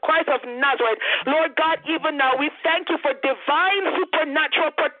Jesus Christ of Nazareth. Lord God, even now, we thank you for divine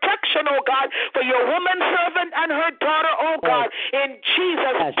supernatural protection, oh God, for your woman servant and her daughter, oh God. In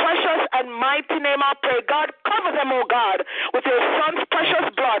Jesus' precious and mighty name I pray. God, cover them, oh God, with your son's precious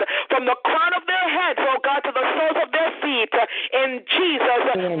blood from the crown of their heads, oh God, to the soles of their feet. In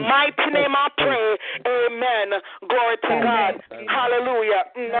Jesus' mighty name I pray. Amen. Glory to God. Hallelujah.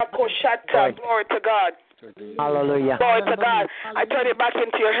 Glory to God. Hallelujah. Glory to God. I turn it back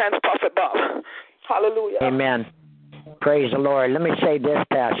into your hands, Prophet Bob. Hallelujah. Amen. Praise the Lord. Let me say this,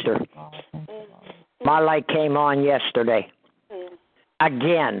 Pastor. My light came on yesterday.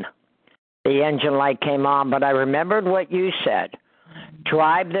 Again, the engine light came on, but I remembered what you said.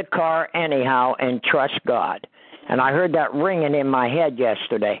 Drive the car anyhow and trust God. And I heard that ringing in my head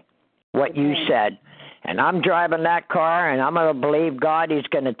yesterday, what you said. And I'm driving that car, and I'm going to believe God. He's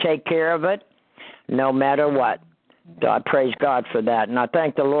going to take care of it no matter what. So I praise God for that. And I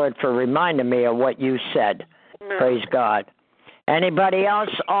thank the Lord for reminding me of what you said. Amen. Praise God. Anybody else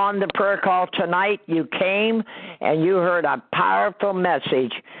on the prayer call tonight? You came and you heard a powerful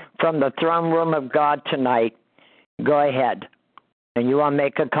message from the throne room of God tonight. Go ahead. And you want to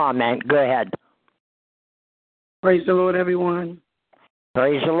make a comment, go ahead. Praise the Lord, everyone.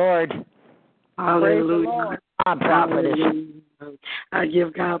 Praise the Lord. Hallelujah. Prophetess. I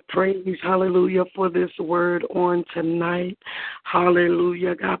give God praise, hallelujah, for this word on tonight.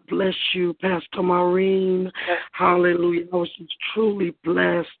 Hallelujah. God bless you, Pastor Maureen. Hallelujah. I was truly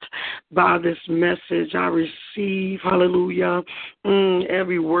blessed by this message I received. Hallelujah.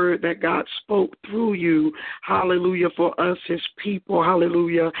 Every word that God spoke through you. Hallelujah. For us, his people.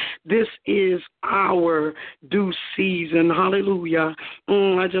 Hallelujah. This is our due season. Hallelujah.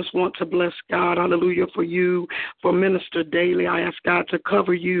 I just want to bless God. Hallelujah. For you, for Minister Daly. I ask God to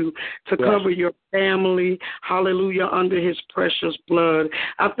cover you, to cover your family, hallelujah, under his precious blood.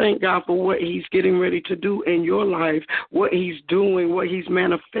 I thank God for what he's getting ready to do in your life, what he's doing, what he's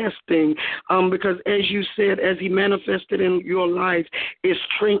manifesting, because as you said, as he manifested in your life, it's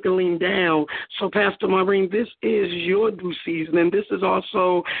trickling down. So, Pastor Maureen, this is your due season, and this is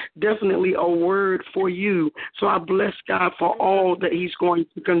also definitely a word for you. So I bless God for all that he's going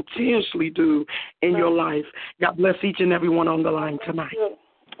to continuously do in your life. God bless each and every one on the line tonight.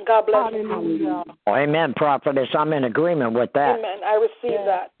 God bless you. Oh, amen, prophetess. I'm in agreement with that. Amen. I receive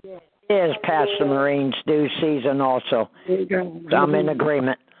that. It is Pastor Marine's due season also. So I'm in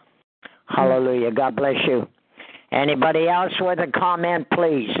agreement. Hallelujah. God bless you. Anybody else with a comment,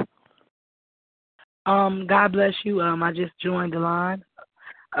 please? God bless you. I just joined the line.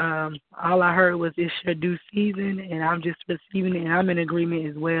 All I heard was it's your due season, and I'm just receiving it, and I'm in agreement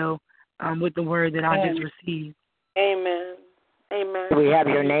as well with the word that I just received. Amen. Amen. Do we have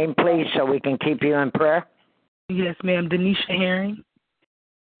your name, please, so we can keep you in prayer? Yes, ma'am. Denisha Herring.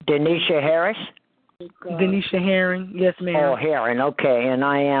 Denisha Harris? Denisha Herring. Yes, ma'am. Oh, Herring. Okay, and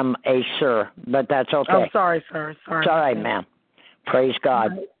I am a sir, but that's okay. Oh, sorry, sir. Sorry. It's all right, ma'am. Praise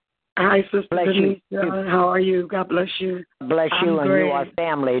God. Hi, Sister bless Denisha. you. How are you? God bless you. Bless you, and you are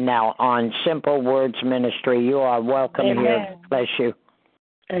family now on Simple Words Ministry. You are welcome here. Bless you.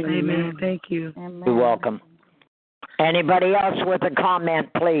 Amen. Thank you. Amen. You're welcome. Anybody else with a comment,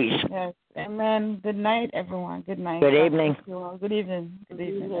 please? Yes. Amen. Good night, everyone. Good night. Good evening. Good evening. Good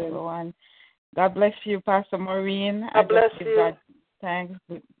evening, everyone. God bless you, Pastor Maureen. God bless you. God, thanks.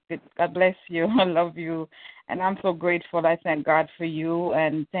 God bless you. I love you. And I'm so grateful. I thank God for you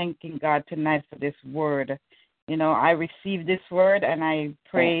and thanking God tonight for this word. You know, I received this word, and I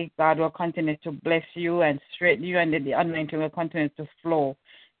pray God will continue to bless you and strengthen you, and that the anointing will continue to flow,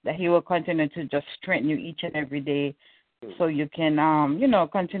 that he will continue to just strengthen you each and every day so you can,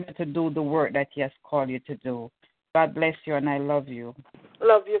 continue to do the work that he has called you to do. God bless you, and I love you.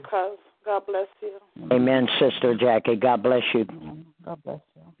 Love you, cuz. God bless you. Amen, Sister Jackie. God bless you. God bless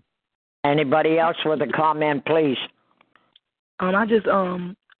you. Anybody else with a comment, please? I just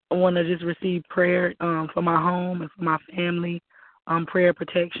want to just receive prayer for my home and for my family, prayer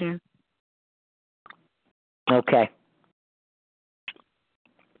protection. Okay.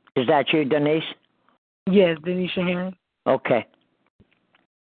 Is that you, Denise? Yes, Denisha Herring. Okay.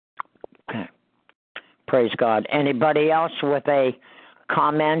 Praise God. Anybody else with a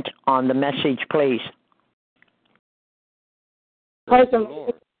comment on the message, please? Praise the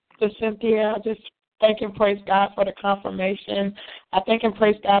Lord. Sister Cynthia, I just thank and praise God for the confirmation. I thank and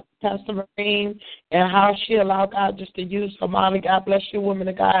praise God for Pastor Maureen and how she allowed God just to use her mommy. God bless you, women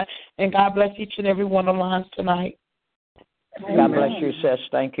of God, and God bless each and every one on the lines tonight. God bless you, sis.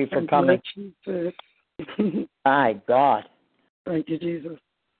 Thank you for coming. My God. Thank you, Jesus.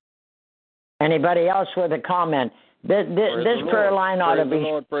 Anybody else with a comment? This prayer line ought to be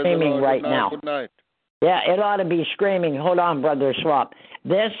screaming right now. Good night. Yeah, it ought to be screaming. Hold on, Brother Swap.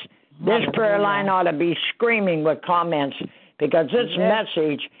 This prayer line ought to be screaming with comments because this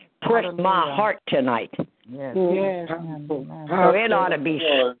message pricked my heart tonight. Yes. So it ought to be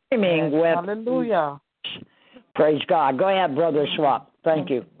screaming with. Hallelujah. Praise God. Go ahead, Brother Swap.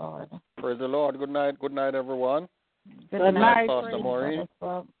 Thank you. Praise the Lord. Good night. Good night, everyone. Good night, Pastor Maureen.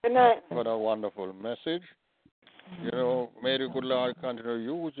 Good night. What a wonderful message. May the good Lord continue to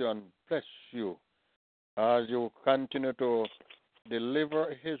use you and bless you as you continue to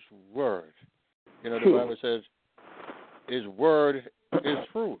deliver His word. The Bible says His word is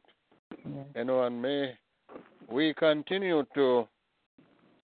fruit. And may we continue to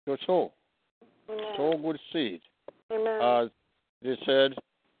sow good seed. Amen. As they said,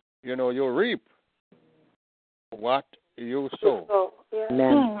 you reap what you sow.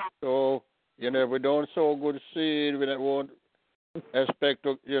 Amen. So, if we don't sow good seed, we won't expect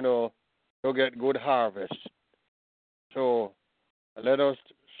to, to get good harvest. So, let us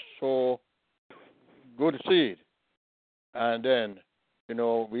sow good seed, and then,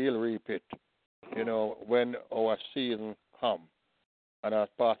 we'll reap it, when our season comes. And as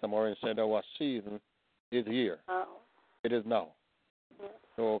Pastor Maureen said, our season is here. It is now.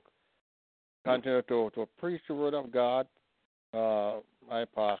 So continue to preach the word of God. My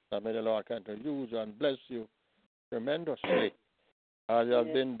pastor, may the Lord continue to use you and bless you tremendously as you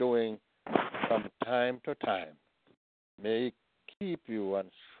have been doing from time to time. May He keep you and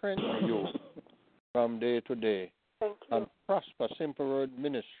strengthen you from day to day. Thank you. And prosper Simple Word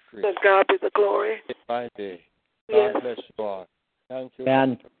Ministry. To God be the glory. Day by day. Yes. God bless you all. Thank you.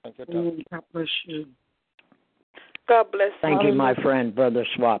 And Thank you. God bless you. God bless you. Thank you, my friend, Brother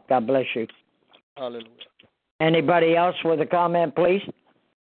Swap. God bless you. Hallelujah. Anybody else with a comment, please?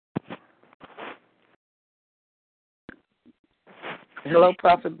 Hello,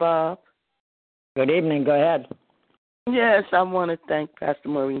 Prophet Bob. Good evening. Go ahead. Yes, I want to thank Pastor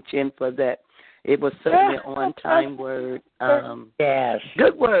Maureen Chin for that. It was certainly an on-time word. Yes.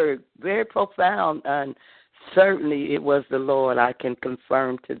 Good word. Very profound. And certainly it was the Lord. I can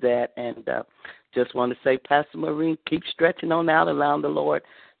confirm to that. And just want to say, Pastor Maureen, keep stretching on out, allowing the Lord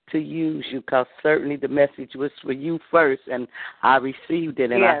to use you, because certainly the message was for you first, and I received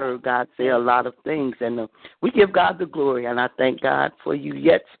it, and I heard God say a lot of things. And we give God the glory, and I thank God for you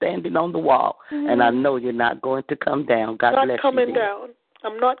yet standing on the wall. And I know you're not going to come down. God bless you. Not coming down.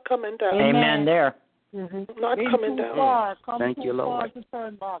 I'm not coming down. Amen there. Not coming down. Thank you, Lord.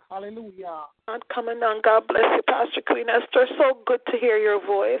 Hallelujah. Not coming down. God bless you, Pastor Queen Esther. So good to hear your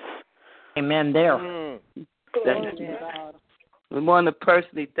voice. Amen there. Thank you. We want to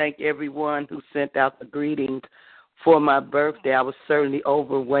personally thank everyone who sent out the greetings for my birthday. I was certainly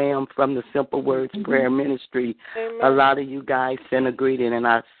overwhelmed from the Simple Words Prayer Ministry. Amen. A lot of you guys sent a greeting, and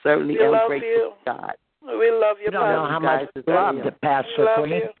I certainly am grateful to God. We love you, You don't know how much love to Pastor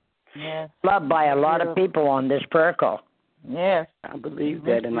Queen. Yes. Loved by a lot of people on this prayer call. Yes. I believe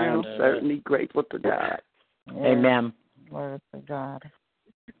that, and I am certainly grateful to God. Yes. Amen. Glory to God.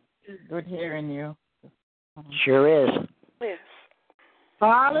 Good hearing you. Sure is. Yes.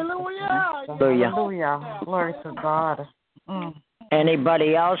 Hallelujah. Hallelujah. Glory to God.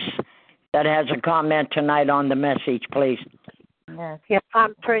 Anybody else that has a comment tonight on the message, please? Yes. Yeah,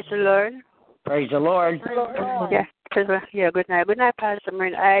 praise the Lord. Praise the Lord. Yeah, good night. Good night, Pastor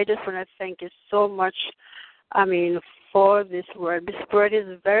Maureen. I just want to thank you so much, for this word. This word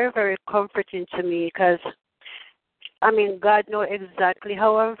is very, very comforting to me because, God knows exactly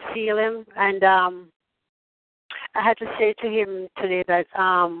how I'm feeling. And I had to say to him today that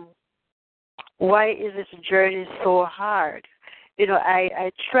why is this journey so hard?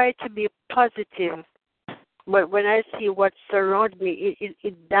 I try to be positive, but when I see what surrounds me,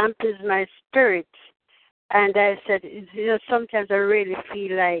 it dampens my spirit. And I said, sometimes I really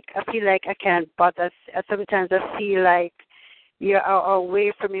feel like I can't bother. Sometimes I feel like you're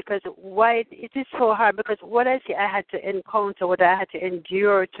away from me, because why it is so hard, because what I see I had to encounter, what I had to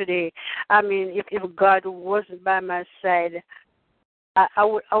endure today. If God wasn't by my side, I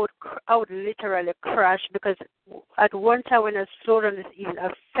would literally crash, because at one time when I stood on this evening,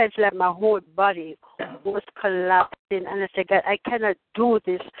 I felt like my whole body was collapsing, and I said, God, I cannot do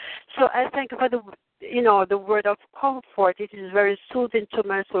this. So I thank you for the word of comfort. It is very soothing to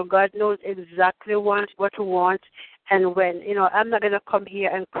my soul. God knows exactly what to want and when. I'm not going to come here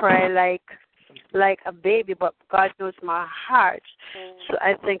and cry like a baby, but God knows my heart. So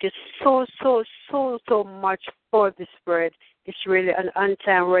I thank you so much for this word. It's really an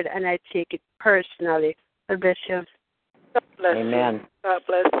on-time word, and I take it personally. God bless you. God bless Amen. you. God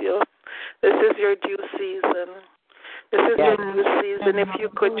bless you. This is your due season. This is your due season. If you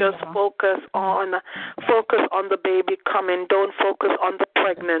could just focus on the baby coming. Don't focus on the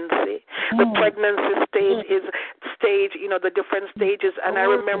pregnancy. The pregnancy stage is the different stages. And I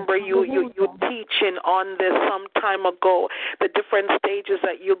remember you teaching on this some time ago, the different stages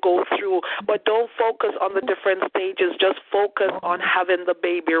that you go through. But don't focus on the different stages. Just focus on having the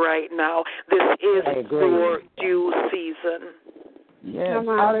baby right now. This is your due season. Yes.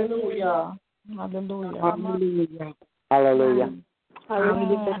 Hallelujah. Hallelujah. Hallelujah. Hallelujah.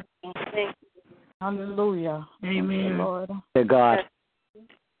 Hallelujah. Hallelujah. Amen. Lord. To God.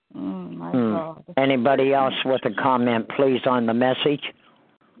 My God. Anybody else with a comment, please, on the message?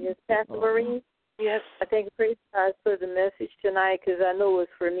 Yes, Pastor Marie. Yes. I thank and praise God for the message tonight because I know it was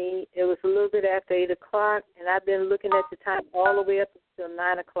for me. It was a little bit after 8 o'clock, and I've been looking at the time all the way up until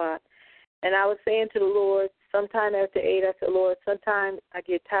 9 o'clock. And I was saying to the Lord, sometime after 8, I said, Lord, sometimes I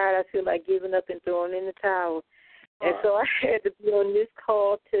get tired. I feel like giving up and throwing in the towel. And so I had to be on this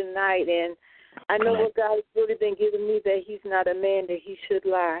call tonight. And I know what God has really been giving me, that he's not a man that he should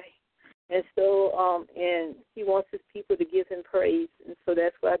lie. And so, and he wants his people to give him praise. And so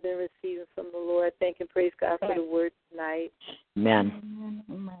that's what I've been receiving from the Lord. Thank and praise God for the word tonight. Amen.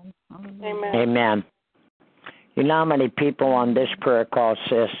 Amen. Amen. Amen. You know how many people on this prayer call,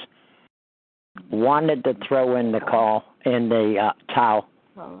 sis, wanted to throw in the towel.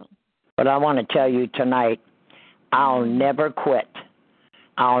 But I want to tell you tonight, I'll never quit.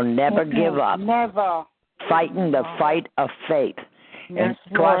 I'll never give up. Never. Fighting the fight of faith. Yes,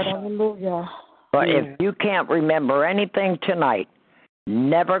 Lord. Hallelujah. But if you can't remember anything tonight,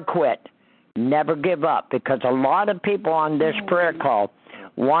 never quit. Never give up, because a lot of people on this prayer call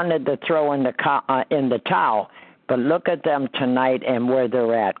wanted to throw in the towel, but look at them tonight and where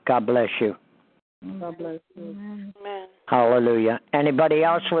they're at. God bless you. God bless you. Amen. Hallelujah. Anybody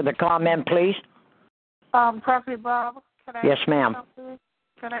else with a comment, please? Prophet Bob, can I Yes, say ma'am. something?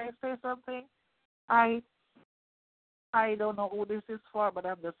 Can I say something? I don't know who this is for, but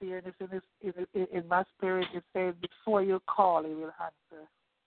I'm just hearing this in my spirit. It says, before you call, he will answer.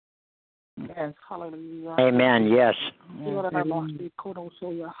 Yes, hallelujah. Amen, yes.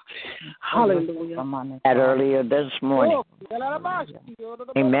 Hallelujah. At earlier this morning.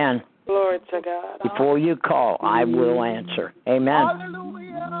 Amen. Glory to God. Before you call, I will answer. Amen.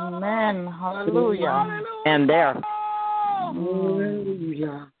 Amen. Hallelujah. And there.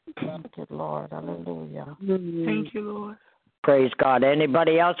 Hallelujah. Thank you, Lord. Hallelujah. Thank you, Lord. Praise God.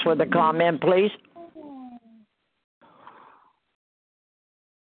 Anybody else with a comment, please?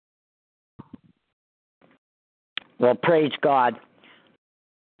 Well, praise God.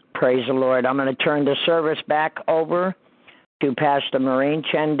 Praise the Lord. I'm going to turn the service back over to Pastor Maureen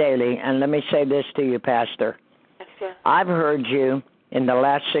Chandeli. And let me say this to you, Pastor. Yes, sir. I've heard you in the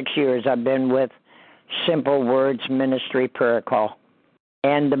last 6 years. I've been with Simple Words Ministry Prayer Call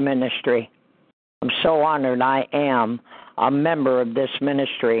and the ministry. I'm so honored I am a member of this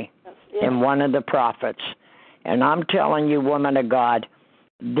ministry and one of the prophets. And I'm telling you, woman of God,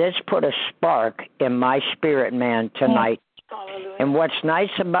 this put a spark in my spirit, man, tonight. Hallelujah. And what's nice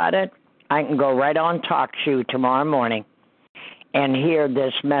about it, I can go right on TalkShoe tomorrow morning and hear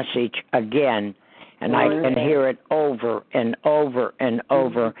this message again. And I can hear it over and over and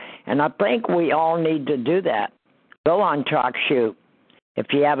over. And I think we all need to do that. Go on TalkShoe. If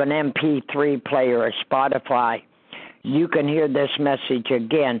you have an MP3 player or Spotify, you can hear this message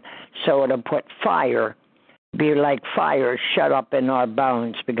again. So it'll put fire, be like fire shut up in our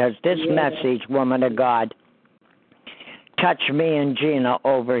bones, because this message, woman of God, touched me and Gina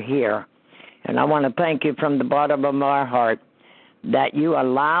over here. And I want to thank you from the bottom of my heart that you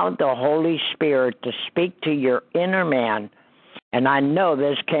allowed the Holy Spirit to speak to your inner man. And I know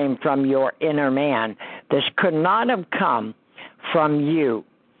this came from your inner man. This could not have come from you.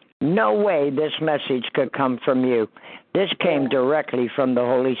 No way this message could come from you. This came directly from the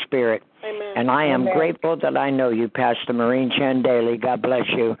Holy Spirit. Amen. And I am grateful that I know you, Pastor Maureen Chandeli. God bless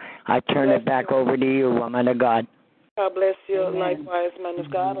you. I turn it back over to you, woman of God. God bless you. Amen. Likewise, man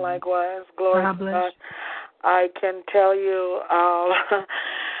of God. Likewise. Glory God to bless God. I can tell you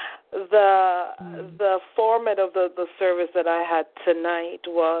the format of the service that I had tonight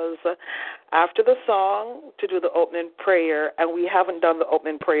was after the song to do the opening prayer, and we haven't done the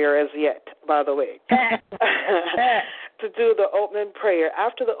opening prayer as yet, by the way. To do the opening prayer.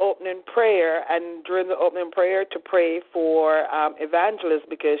 After the opening prayer and during the opening prayer to pray for Evangelist,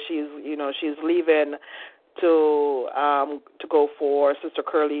 because she's leaving to go for Sister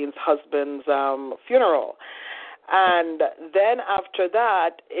Curleen's husband's funeral. And then after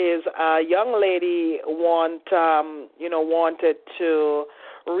that is a young lady wanted to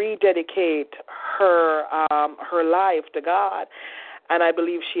rededicate her life to God. And I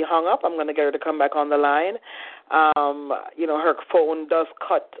believe she hung up. I'm going to get her to come back on the line. Her phone does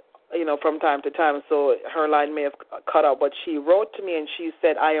cut, from time to time, so her line may have cut out. But she wrote to me and she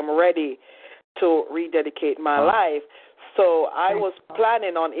said, I am ready to rededicate my life. So I was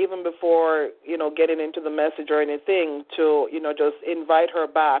planning on, even before, getting into the message or anything, to, just invite her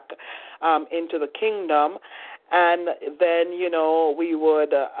back into the kingdom. And then, we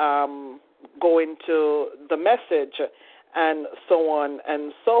would go into the message and so on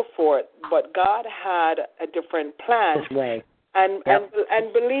and so forth. But God had a different plan. This way. And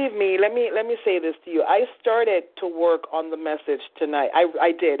believe me, let me say this to you. I started to work on the message tonight.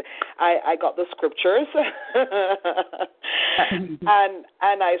 I did. I got the scriptures, and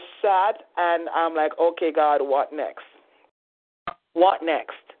I sat and I'm like, okay, God, what next? What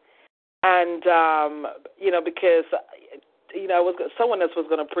next? And because someone else was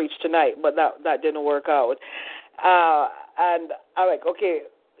going to preach tonight, but that didn't work out. And I'm like, okay,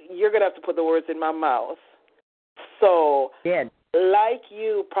 you're going to have to put the words in my mouth. So, like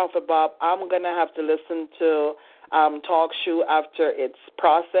you, Prophet Bob, I'm going to have to listen to Talk Shoe after its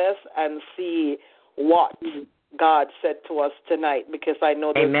process and see what God said to us tonight, because I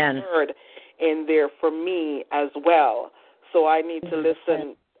know there's a word in there for me as well. So I need to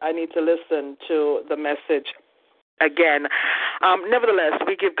listen. I need to listen to the message again. Nevertheless,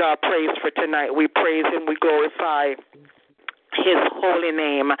 we give God praise for tonight. We praise Him. We glorify His holy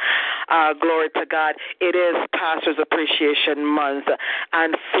name. Glory to God. It is Pastors Appreciation Month,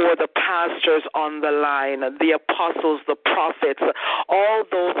 and for the pastors on the line, the apostles, the prophets, all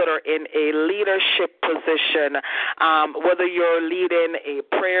those that are in a leadership position, whether you're leading a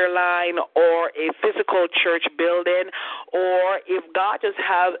prayer line or a physical church building, or if God just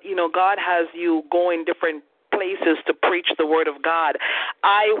has, God has you going different places to preach the word of God,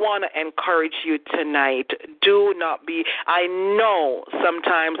 I want to encourage you tonight. Do not be, I know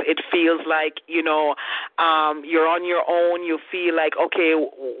sometimes it feels like, you're on your own. You feel like, okay,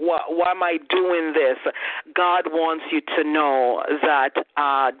 why am I doing this? God wants you to know that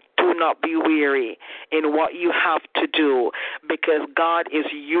do not be weary in what you have to do, because God is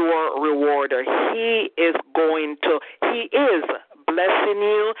your rewarder. He is blessing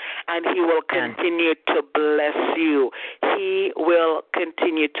you, and He will continue to bless you. He will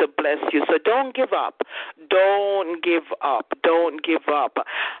continue to bless you. So don't give up. Don't give up. Don't give up.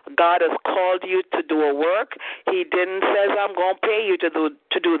 God has called you to do a work. He didn't say, I'm going to pay you to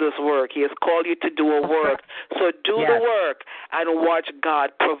do this work. He has called you to do a work. So do the work and watch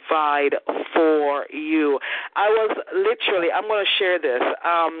God provide for you. I'm going to share this.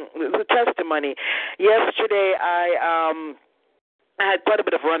 The testimony. Yesterday, I had quite a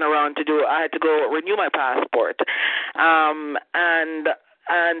bit of run around to do. I had to go renew my passport, and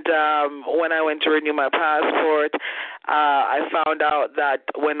when I went to renew my passport, I found out that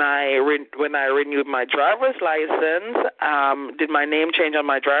when I renewed my driver's license, did my name change on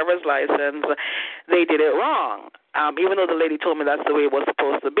my driver's license, they did it wrong. Even though the lady told me that's the way it was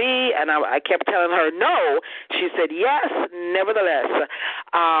supposed to be, and I kept telling her no, she said yes. Nevertheless,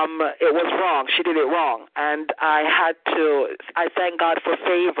 it was wrong. She did it wrong. And I thank God for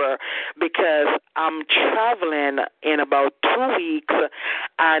favor, because I'm traveling in about 2 weeks,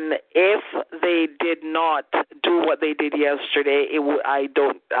 and if they did not do what they did yesterday, I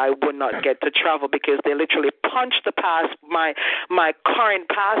would not get to travel, because they literally punched my current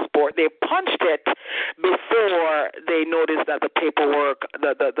passport. They punched it before they noticed that the paperwork,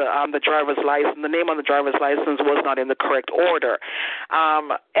 the driver's license, the name on the driver's license was not in the correct order.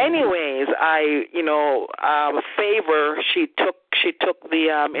 Anyways, favor, she took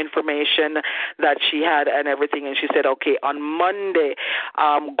the information that she had and everything, and she said, okay, on Monday,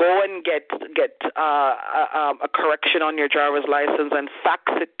 go and get a correction on your driver's license and fax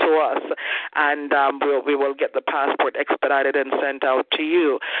it to us, and we will get the passport expedited and sent out to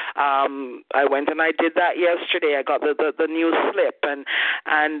you. I went and I did that yesterday. I got the new slip, and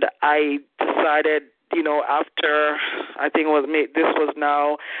I decided, after I think this was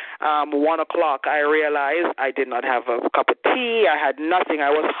now 1 o'clock, I realized I did not have a cup of tea. I had nothing. I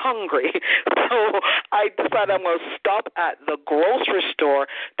was hungry. So I decided I'm going to stop at the grocery store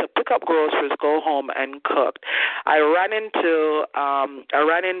to pick up groceries, go home and cook. I ran into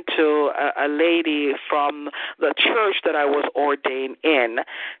a lady from the church that I was ordained in.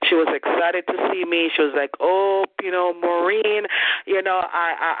 She was excited to see me. She was like, oh, Maureen,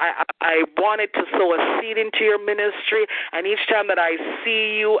 I wanted to sow a seed into your ministry, and each time that I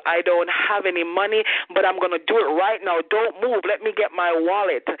see you, I don't have any money, but I'm going to do it right now. Don't move. Let me get my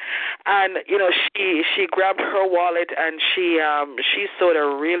wallet. And she grabbed her wallet, and she sowed a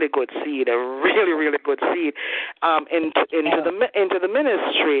really good seed, really good seed into the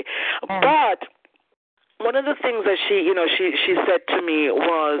ministry. But one of the things that she said to me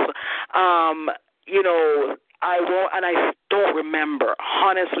was, I won't, and I don't remember.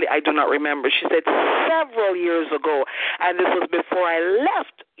 Honestly, I do not remember. She said several years ago, and this was before I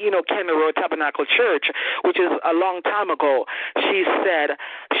left, Kendall Road Tabernacle Church, which is a long time ago. She said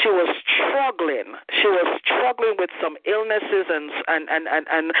she was struggling. She was struggling with some illnesses and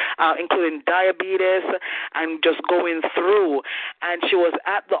including diabetes and just going through. And she was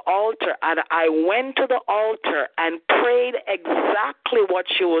at the altar, and I went to the altar and prayed exactly what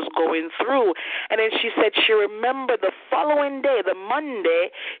she was going through. And then she said she remembered the following day, the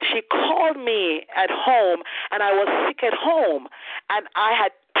Monday, she called me at home, and I was sick at home, and I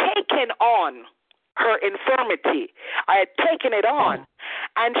had taken on her infirmity. I had taken it on.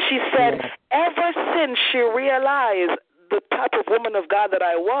 And she said ever since she realized the type of woman of God that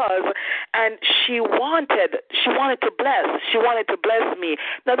I was, and she wanted to bless. She wanted to bless me.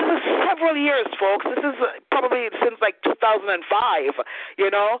 Now, this is several years, folks. This is probably since like 2005,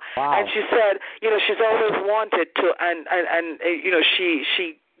 Wow. And she said, she's always wanted to, and she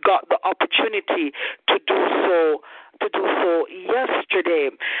got the opportunity to do so yesterday.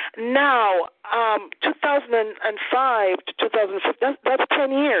 Now, 2005 to 2015, that's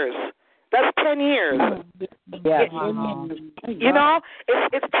 10 years. That's 10 years. Yeah.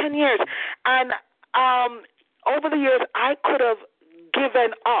 It's 10 years. And over the years, I could have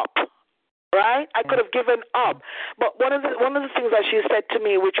given up. Right? I could have given up. But one of the things that she said to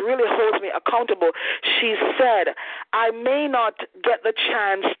me, which really holds me accountable, she said, I may not get the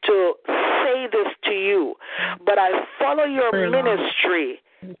chance to say this to you, but I follow your ministry,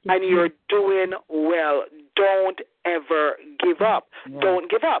 and you're doing well. Don't ever give up. Don't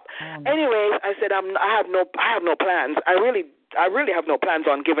give up. Anyways, I said I have no plans. I really have no plans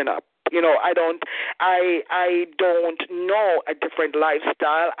on giving up. I don't know a different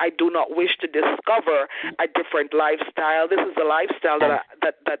lifestyle. I do not wish to discover a different lifestyle. This is the lifestyle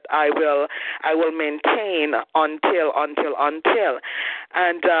that I will maintain until.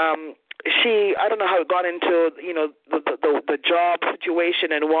 And I don't know how it got into, the job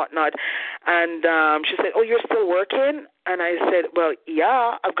situation and whatnot. And she said, "Oh, you're still working?" And I said, "Well,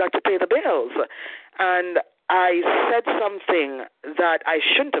 yeah, I've got to pay the bills." And I said something that I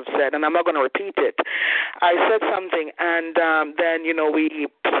shouldn't have said, and I'm not going to repeat it. I said something, and then, we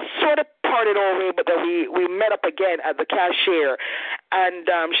sort of parted over, but then we met up again at the cashier. And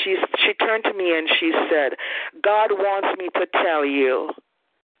she turned to me and she said, "God wants me to tell you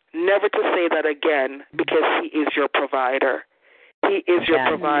never to say that again, because he is your provider. He is your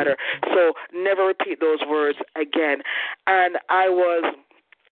provider. So never repeat those words again." And I was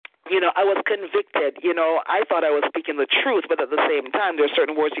convicted. I thought I was speaking the truth, but at the same time, there are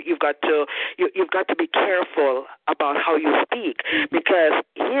certain words that you've got to be careful about how you speak, because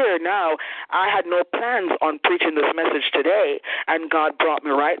here now I had no plans on preaching this message today, and God brought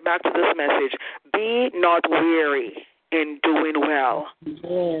me right back to this message. Be not weary in doing well,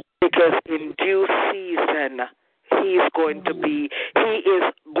 because in due season He is going to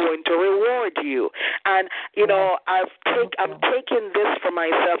reward you. And I'm taking this for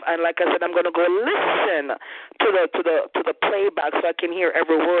myself, and like I said, I'm going to go listen to the playback so I can hear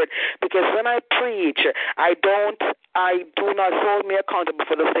every word, because when I preach, I do not hold me accountable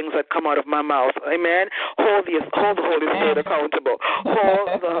for the things that come out of my mouth. Amen. Hold the Holy Spirit accountable.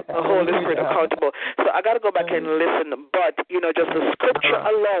 Hold the Holy Spirit accountable. So I got to go back and listen. But just the scripture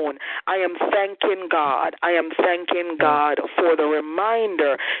alone, I am thanking God. I am thanking God for the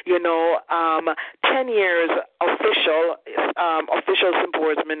reminder. 10 years official Simple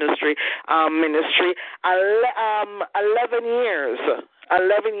Words ministry. 11 years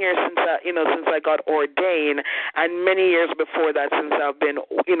since I got ordained, and many years before that since I've been,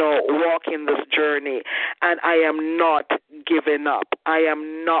 walking this journey, and I am not giving up. I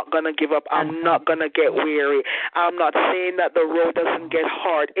am not going to give up. I'm not going to get weary. I'm not saying that the road doesn't get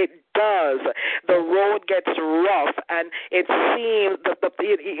hard. It does. The road gets rough, and it seems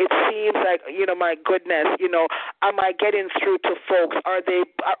like, my goodness, am I getting through to folks? Are they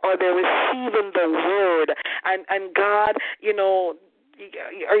receiving the word? And God,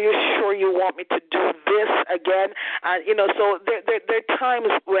 are you sure you want me to do this again? So there are times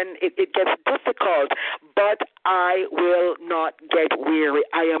when it gets difficult, but I will not get weary.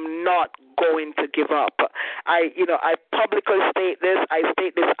 I am not going to give up. I publicly state this. I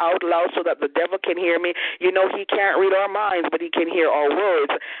state this out loud so that the devil can hear me. He can't read our minds, but he can hear our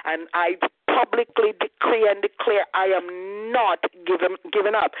words. And I publicly decree and declare I am not giving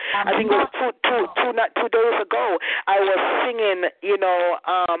up. I think it was two days ago I was singing,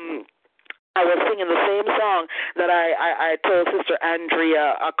 I was singing the same song that I told Sister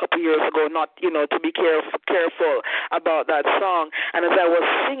Andrea a couple years ago, not, to be careful about that song. And as I was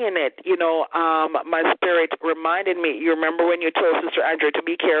singing it, my spirit reminded me, you remember when you told Sister Andrea to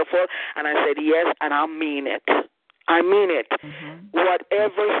be careful? And I said, yes, and I mean it. I mean it. Mm-hmm.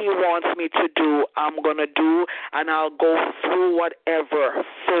 Whatever he wants me to do, I'm going to do, and I'll go through whatever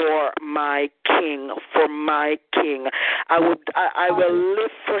for my King, I will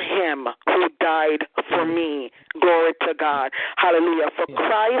live for him who died for me. Glory to God. Hallelujah. For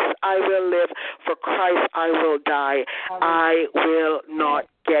Christ I will live, for Christ I will die. I will not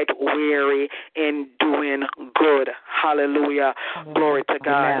get weary in doing good. Hallelujah. Glory to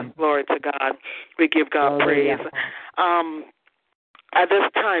God. Amen. Glory to God. We give God praise. At this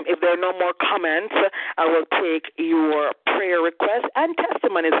time, if there are no more comments, I will take your prayer requests and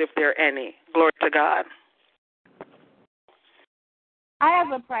testimonies if there are any. Glory to God. I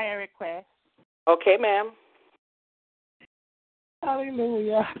have a prayer request. Okay, ma'am.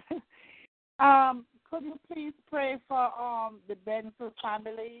 Hallelujah. Could you please pray for the Benson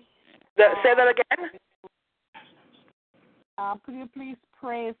family? Say that again. Could you please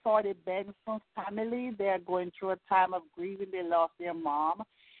pray for the Benson family? They are going through a time of grieving. They lost their mom.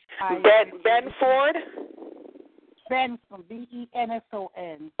 Benford? Benson,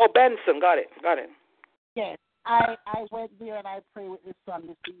 Benson. Oh, Benson. Got it. Yes. I went there and I prayed with his son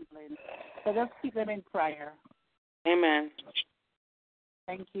this evening. So just keep them in prayer. Amen.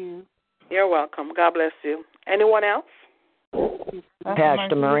 Thank you. You're welcome. God bless you. Anyone else?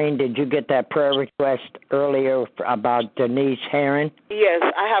 Pastor Maureen, did you get that prayer request earlier about Denise Herron? Yes,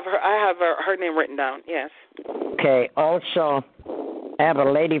 I have her name written down. Yes. Okay. Also, I have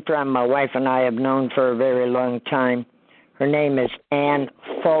a lady friend my wife and I have known for a very long time. Her name is Ann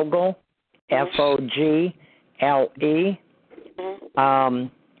Fogel, Fogle.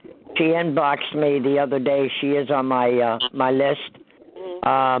 She inboxed me the other day. She is on my list.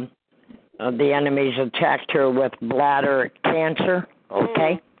 The enemies attacked her with bladder cancer.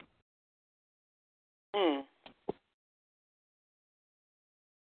 Okay.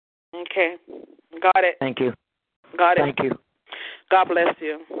 Okay. Got it. Thank you. Got it. Thank you. God bless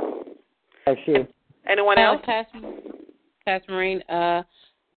you. Bless you. Anyone else? Pastor Maureen,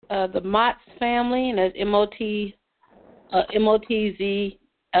 the Motts family, and that's MOTZ,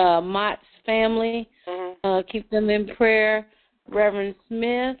 Motts family. Keep them in prayer. Reverend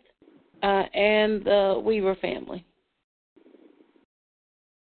Smith and the Weaver family.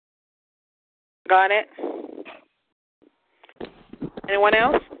 Got it. Anyone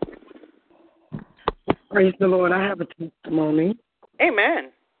else? Praise the Lord. I have a testimony.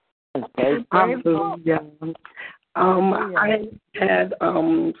 Amen. Okay. Hallelujah. I had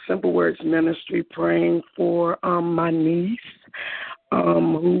Simple Words Ministry praying for my niece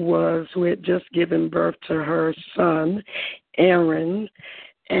who had just given birth to her son, Aaron.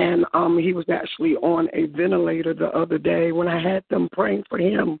 And he was actually on a ventilator the other day when I had them praying for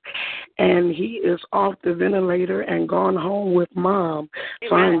him. And he is off the ventilator and gone home with Mom.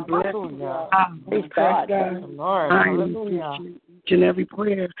 So I'm blessed. God. Hallelujah. Each and every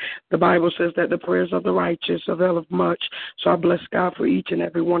prayer. The Bible says that the prayers of the righteous availeth much. So I bless God for each and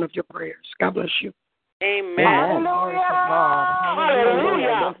every one of your prayers. God bless you. Amen. Hallelujah.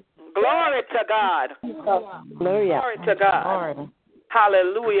 Hallelujah. Glory to God. Glory to God.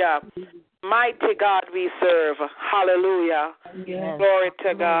 Hallelujah. Mighty God we serve. Hallelujah. Yes. Glory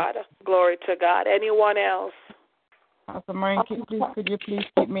to God. Glory to God. Anyone else? Pastor Maureen, could you please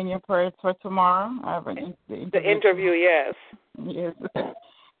keep me in your prayers for tomorrow? I have the interview, yes. Yes.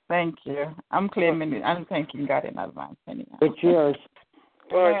 Thank you. I'm claiming it. I'm thanking God in advance. Anyhow. It's yours.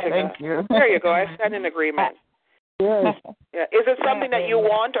 Glory to Thank God. you. There you go. I stand in agreement. Yes. Yeah. Is it something that you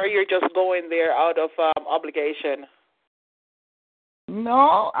want, or you're just going there out of obligation?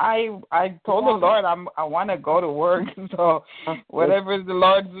 No, I told the Lord I want to go to work, so whatever is the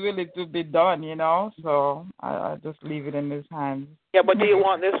Lord's will it to be done, So I just leave it in His hands. Yeah, but do you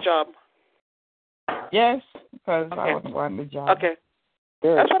want this job? Yes, because I would want the job. Okay.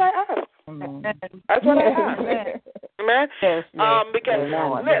 That's what I asked. That's what I asked. Amen. Yes. Because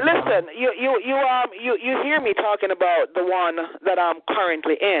listen, you hear me talking about the one that I'm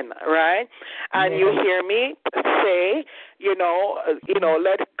currently in, right? And you hear me say,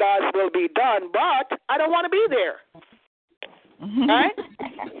 let God's will be done, but I don't want to be there. Right?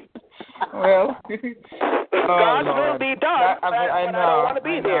 Well, God's will be done, but I don't want to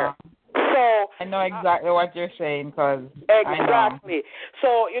be there. So I know exactly what you're saying, because exactly.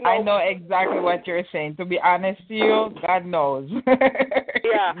 So I know exactly what you're saying. To be honest to you, God knows.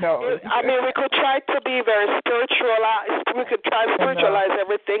 Yeah. knows. I mean, we could try to be very spiritualized. We could try to spiritualize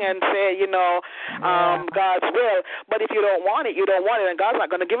everything and say, God's will. But if you don't want it, you don't want it, and God's not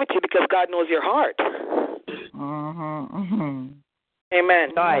going to give it to you because God knows your heart. Amen.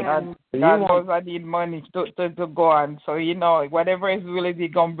 God knows I need money to go on. So, whatever His will is,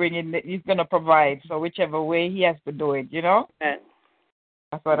 He's going to bring in, He's going to provide. So, whichever way He has to do it, Amen.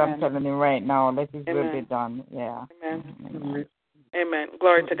 That's what I'm telling Him right now. Let His will be done. Yeah. Amen. Amen.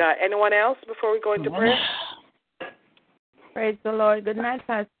 Glory to God. Anyone else before we go into prayer? Praise the Lord. Good night,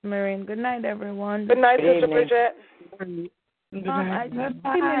 Pastor Marine. Good night, everyone. Good night, Sister Bridget. I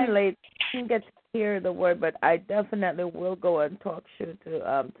came in late. Didn't get to hear the word, but I definitely will go and talk show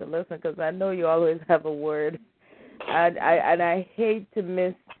to listen, because I know you always have a word, and I hate to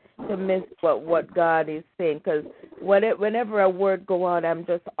miss what God is saying, because whenever a word go out, I'm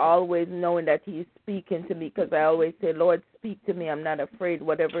just always knowing that He's speaking to me, because I always say, Lord, speak to me. I'm not afraid.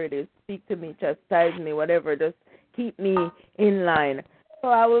 Whatever it is, speak to me, chastise me, whatever. Just keep me in line. So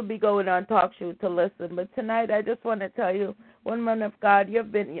I will be going on talk show to listen. But tonight, I just want to tell you, woman of God,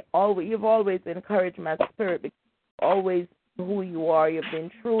 you've always encouraged my spirit, because you're always who you are. You've been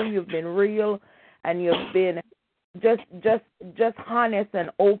true. You've been real, and you've been just honest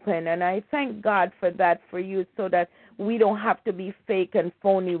and open, and I thank God for that for you, so that we don't have to be fake and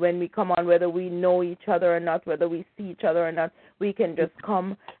phony when we come on, whether we know each other or not, whether we see each other or not. We can just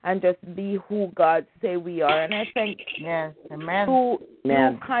come and just be who God say we are, and I think you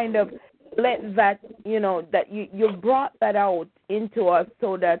kind of let that, that you brought that out into us,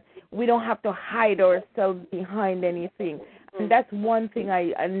 so that we don't have to hide ourselves behind anything. And that's one thing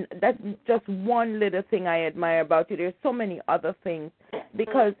and that's just one little thing I admire about you. There's so many other things,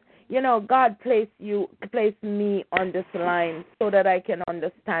 because God placed me on this line so that I can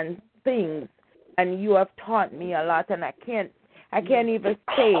understand things, and you have taught me a lot, and I can't even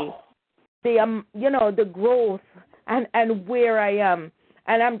say the growth and where I am,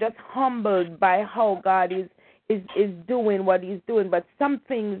 and I'm just humbled by how God is doing what He's doing, but some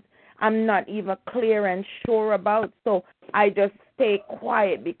things I'm not even clear and sure about, so I just stay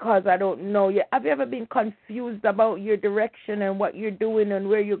quiet because I don't know yet. Have you ever been confused about your direction and what you're doing and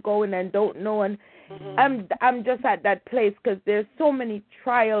where you're going and don't know? And I'm just at that place, because there's so many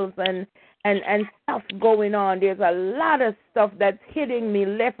trials and stuff going on. There's a lot of stuff that's hitting me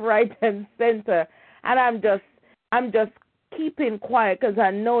left, right, and center, and I'm just keeping quiet, because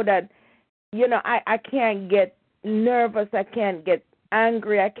I know that I can't get nervous, I can't get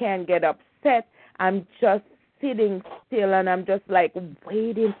angry, I can't get upset. I'm just sitting still, and I'm just like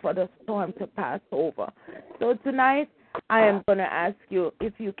waiting for the storm to pass over. So tonight, I am going to ask you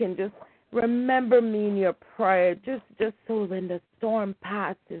if you can just remember me in your prayer, just so when the storm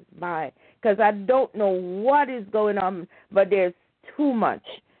passes by, because I don't know what is going on, but there's too much,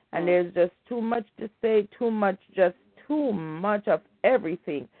 and there's just too much to say, too much of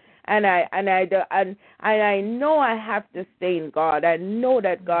everything. And I know I have to stay in God. I know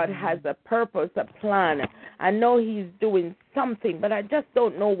that God has a purpose, a plan. I know He's doing something, but I just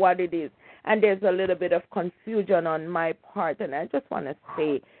don't know what it is. And there's a little bit of confusion on my part, and I just want to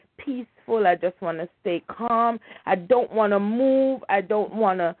stay peaceful. I just want to stay calm. I don't want to move. I don't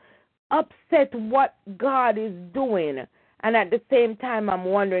want to upset what God is doing. And at the same time, I'm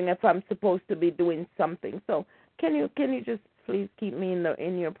wondering if I'm supposed to be doing something. So can you just please keep me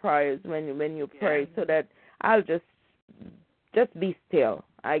in your prayers when you pray, so that I'll just be still.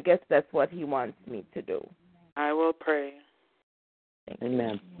 I guess that's what He wants me to do. I will pray.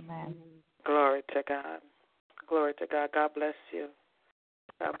 Amen. Amen. Glory to God. Glory to God. God bless you.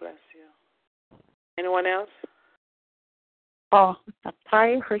 God bless you. Anyone else? Oh,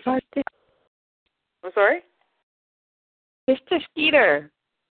 sorry for Sister. I'm sorry? Sister Skeeter.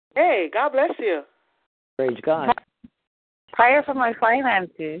 Hey, God bless you. Praise God. Prayer for my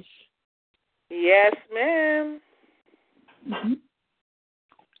finances. Yes, ma'am.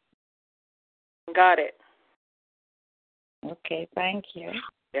 Got it. Okay, thank you.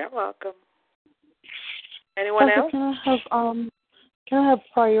 You're welcome. Anyone else? Can I have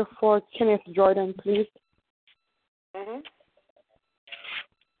prayer for Kenneth Jordan, please?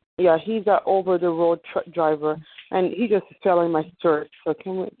 Yeah, he's an over-the-road truck driver, and he just fell in my church. So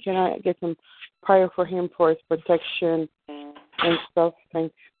can I get some prayer for him for his protection and stuff?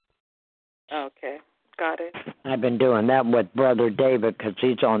 Thanks. Okay, got it. I've been doing that with Brother David, because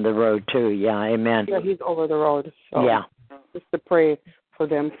he's on the road too. Yeah, amen. Yeah, he's over the road. So yeah. Just to pray for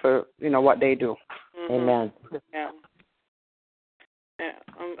them for what they do. Amen. Yeah.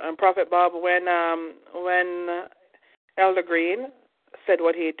 And Prophet Bob, when Elder Green said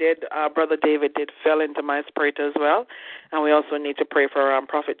what he did, Brother David fell into my spirit as well, and we also need to pray for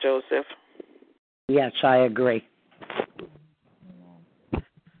Prophet Joseph. Yes, I agree.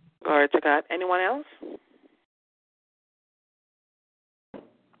 Glory to God. Anyone else?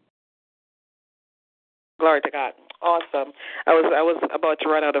 Glory to God. Awesome. I was about to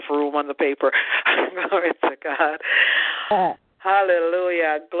run out of room on the paper. Glory to God.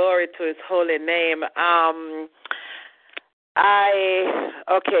 Hallelujah. Glory to His holy name.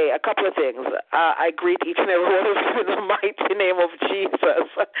 A couple of things. I greet each and every one of you in the mighty name of Jesus.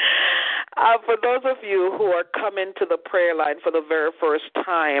 For those of you who are coming to the prayer line for the very first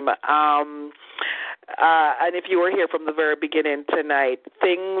time, and if you were here from the very beginning tonight,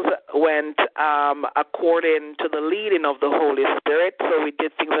 things went according to the leading of the Holy Spirit, so we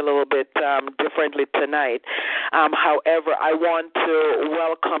did things a little bit differently tonight. However, I want to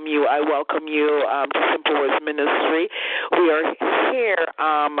welcome you. I welcome you to Simple Words Ministry. We are here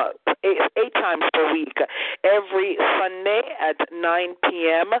 8 times per week, every Sunday at 9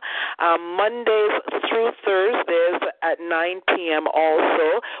 p.m., Mondays through Thursdays at 9 p.m.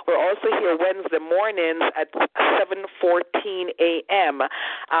 also. We're also here Wednesday mornings at 7:14 a.m.,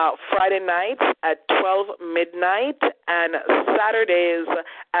 Friday nights at 12 midnight, and Saturdays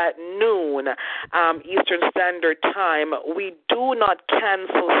at noon Eastern Standard Time. We do not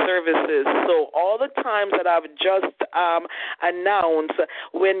cancel services, so all the times that I've just announced,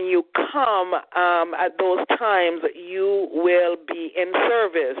 when you come at those times, you will be in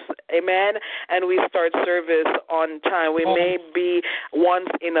service. Amen? And we start service on time. We may be once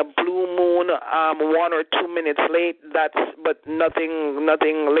in a blue moon, 1 or 2 minutes late. But nothing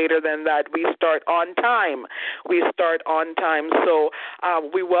later than that. We start on time. So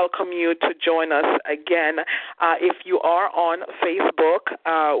we welcome you to join us again. If you are on Facebook,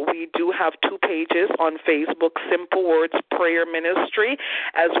 we do have 2 pages on Facebook: Simple Words Prayer Ministry,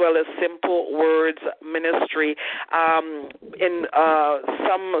 as well as Simple Words Ministry. In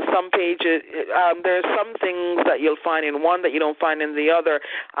some pages, there are some things that you'll find in one that you don't find in the other.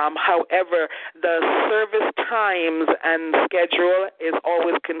 However, the service times and schedule is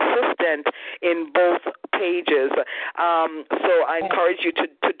always consistent in both pages. So I encourage you to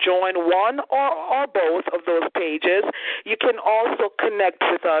join one or both of those pages. You can also connect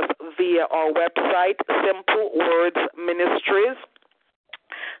with us via our website, Simple Words Ministries.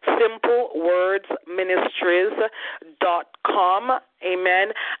 SimpleWordsMinistries.com.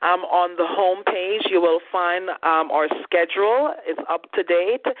 Amen. On the home page, you will find our schedule. It's up to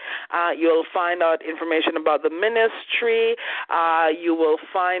date. You'll find out information about the ministry. You will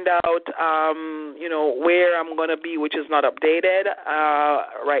find out, where I'm going to be, which is not updated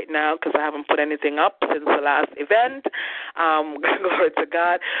right now because I haven't put anything up since the last event. Glory to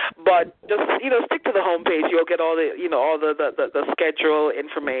God. But just stick to the home page. You'll get all the the schedule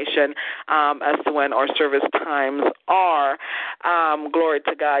information as to when our service times are. Glory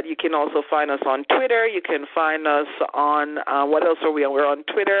to God. You can also find us on Twitter. You can find us on, what else are we on? We're on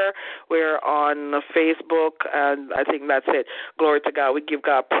Twitter. We're on Facebook. And I think that's it. Glory to God. We give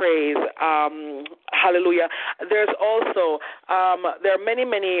God praise. Hallelujah. There's also, there are many,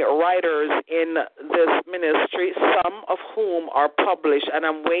 many writers in this ministry, some of whom are published. And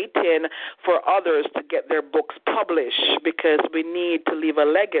I'm waiting for others to get their books published because we need to leave a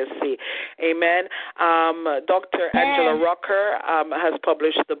legacy. Amen. Dr. Angela Rucker has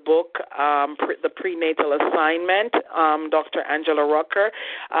published the book, The Prenatal Assignment, Dr. Angela Rucker.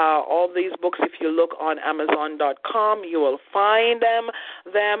 All these books, if you look on Amazon.com, you will find them.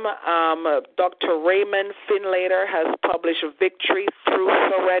 Dr. Raymond Finlater has published Victory Through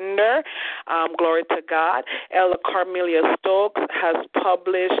Surrender. Glory to God. Elder Carmelia Stokes has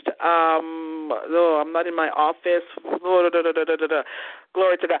published, I'm not in my office.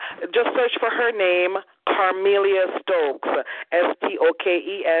 Glory to God. Just search for her name, Carmelia Stokes, Stokes,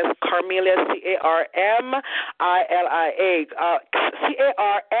 Carmelia, Carmelia,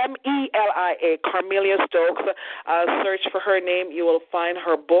 Carmelia Stokes. Search for her name. You will find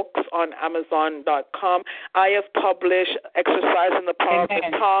her books on Amazon.com. I have published Exercise in the Power of the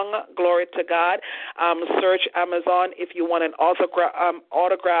Tongue. Glory to God. Search Amazon. If you want an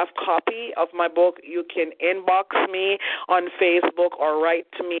autographed copy of my book, you can inbox me on Facebook or write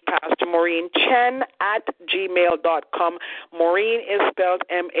to me, Pastor Maureen Chen at gmail.com. Maureen is spelled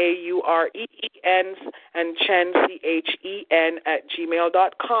Maureen and Chen Chen at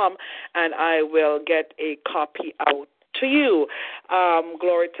gmail.com, and I will get a copy out to you.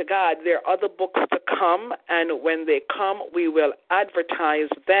 Glory to God. There are other books to come, and when they come, we will advertise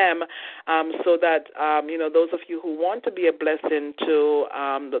them so that, those of you who want to be a blessing to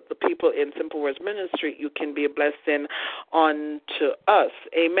the people in Simple Words Ministry, you can be a blessing unto us.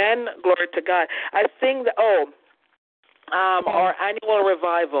 Amen. Glory to God. I think that, our annual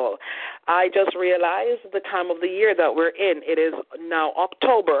revival. I just realized the time of the year that we're in. It is now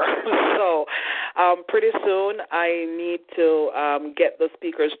October. So pretty soon I need to get the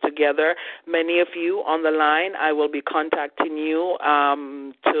speakers together. Many of you on the line, I will be contacting you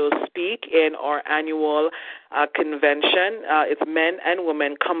to speak in our annual convention. It's men and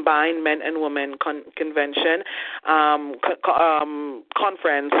women, combined men and women convention,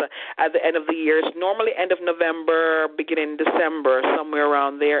 conference at the end of the year. It's normally end of November, beginning December, somewhere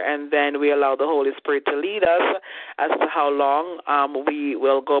around there, and then we allow the Holy Spirit to lead us as to how long we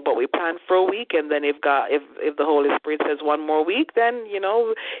will go. But we plan for a week, and then if the Holy Spirit says one more week, then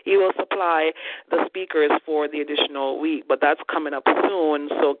He will supply the speakers for the additional week. But that's coming up soon,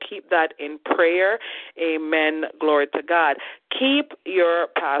 so keep that in prayer. Amen. Glory to God. Keep your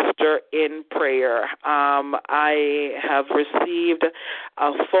pastor in prayer. I have received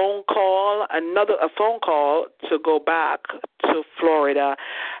a phone call to go back to Florida.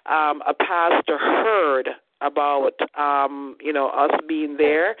 A pastor heard about us being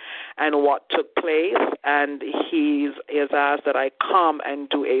there and what took place, and he's asked that I come and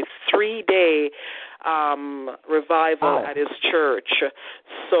do a 3-day revival at his church.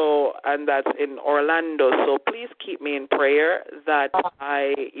 So, and that's in Orlando. So please keep me in prayer that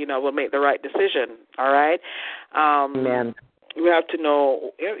I will make the right decision. All right. Amen. We have to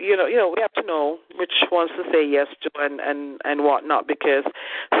know, we have to know which ones to say yes to and whatnot, because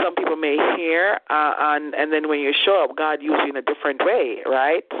some people may hear, and then when you show up, God uses you in a different way,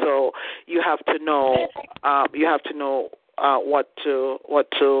 right? So you have to know, what to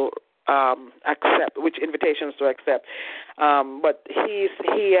accept, which invitations to accept. But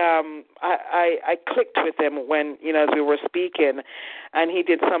I clicked with him when, as we were speaking, and he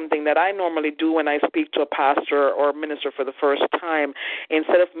did something that I normally do when I speak to a pastor or minister for the first time.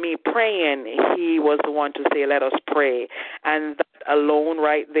 Instead of me praying, he was the one to say, let us pray. And that alone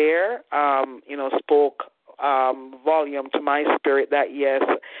right there, spoke volume to my spirit that, yes,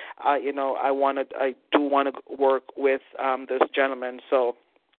 I do want to work with this gentleman. So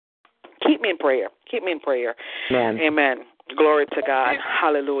keep me in prayer. Keep me in prayer. Amen. Amen. Glory to God.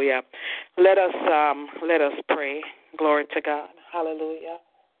 Hallelujah. Let us pray. Glory to God. Hallelujah.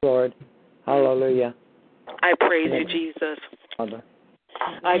 Lord. Hallelujah. I praise you, Jesus. Father.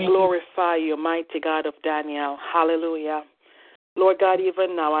 I glorify you, mighty God of Daniel. Hallelujah. Lord God,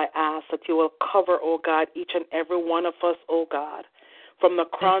 even now I ask that you will cover, oh God, each and every one of us, oh God, from the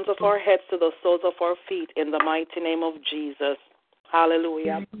crowns of our heads to the soles of our feet, in the mighty name of Jesus.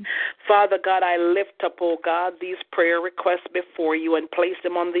 Hallelujah. Father God, I lift up, oh God, these prayer requests before you and place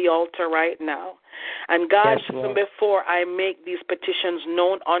them on the altar right now. And God, even before I make these petitions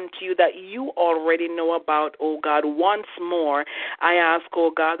known unto you that you already know about, oh God, once more, I ask,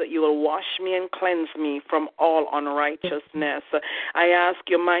 oh God, that you will wash me and cleanse me from all unrighteousness. I ask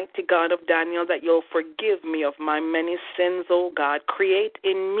you, mighty God of Daniel, that you'll forgive me of my many sins, oh God. Create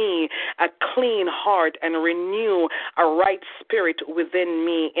in me a clean heart and renew a right spirit within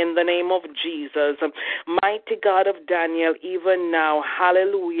me, in the name of Jesus. Mighty God of Daniel, even now,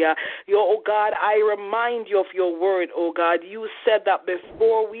 hallelujah. Oh God, I remind you of your word, oh God. You said that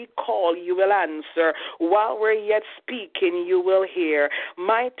before we call, you will answer. While we're yet speaking, you will hear.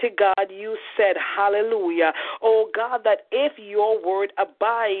 Mighty God, you said, hallelujah, oh God, that if your word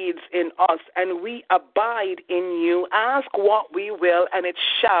abides in us and we abide in you, ask what we will and it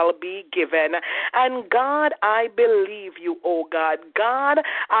shall be given. And God, I believe you, oh God. God,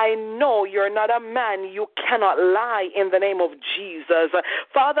 I know you're not a man. You cannot lie, in the name of Jesus.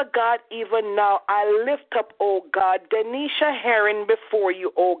 Father God, even now, I lift up, oh God, Denisha Herring before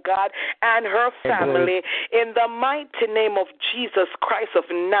you, oh God, and her family, in the mighty name of Jesus Christ of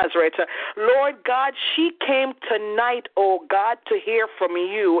Nazareth. Lord God, she came tonight, oh God, to hear from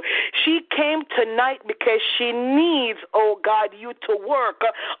you. She came tonight because she needs, oh God, you to work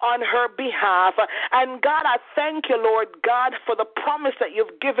on her behalf. And God, I thank you, Lord God, for the promise that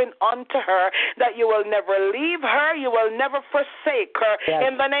you've given unto her, that you will never leave her, you will never forsake her,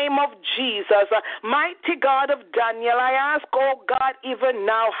 in the name of Jesus. Jesus. Mighty God of Daniel, I ask, oh God, even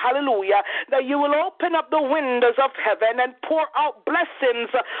now, hallelujah, that you will open up the windows of heaven and pour out blessings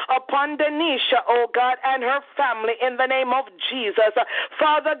upon Denisha, oh God, and her family in the name of Jesus.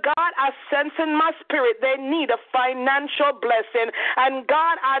 Father God, I sense in my spirit they need a financial blessing. And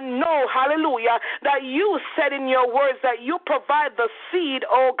God, I know, hallelujah, that you said in your words that you provide the seed,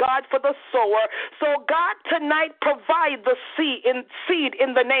 oh God, for the sower. So God, tonight provide the seed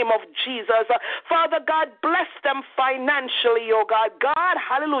in the name of Jesus. Father God, bless them financially, oh God. God,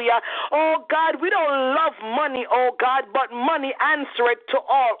 hallelujah. Oh God, we don't love money, oh God, but money answer it to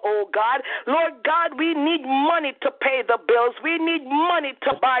all, oh God. Lord God, we need money to pay the bills. We need money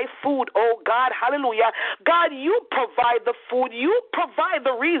to buy food, oh God. Hallelujah. God, you provide the food. You provide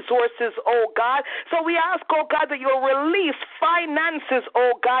the resources, oh God. So we ask, oh God, that you'll release finances,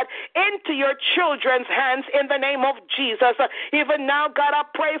 oh God, into your children's hands in the name of Jesus. Even now, God, I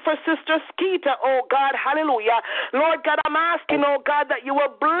pray for Sister Skeeter, oh God. Hallelujah. Lord God, I'm asking, oh God, that you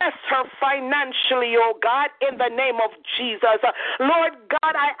will bless her financially, oh God, in the name of Jesus. Lord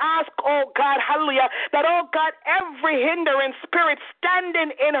God, I ask, oh God, hallelujah, that, oh God, every hindering spirit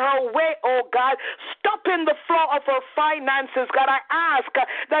standing in her way, oh God, stopping the flow of her finances, God, I ask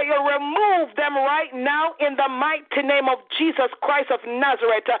that you remove them right now in the mighty name of Jesus Christ of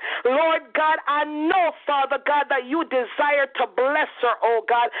Nazareth. Lord God, I know, Father God, that you desire to bless her, oh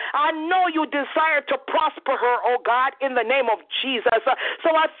God. I know you desire to prosper her, oh God, in the name of Jesus. So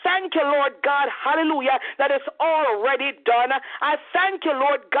I thank you, Lord God, hallelujah, that it's already done. I thank you,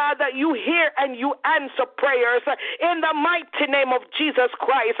 Lord God, that you hear and you answer prayers in the mighty name of Jesus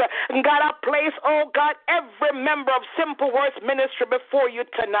Christ. God, I place, oh God, every member of Simple Words Ministry before you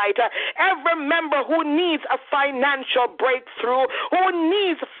tonight. Every member who needs a financial breakthrough, who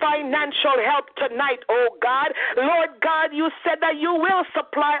needs financial help tonight, oh God. Lord God, you said that you will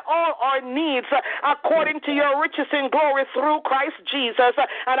supply all our needs according to your riches in glory through Christ Jesus.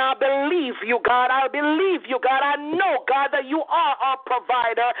 And I believe you, God. I believe you, God. I know, God, that you are our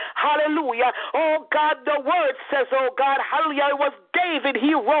provider. Hallelujah. Oh God, the word says, oh God, hallelujah, it was David,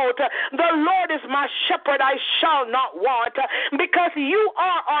 he wrote, the Lord is my shepherd, I shall not want, because you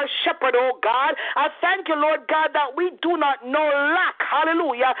are our shepherd, oh God. I thank you, Lord God, that we do not know lack.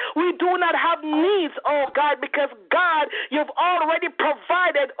 Hallelujah. We do not have needs, oh God, because God, you've already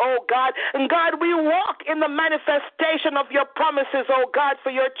provided, oh God. And God, we walk in the manifestation of your promises, oh God,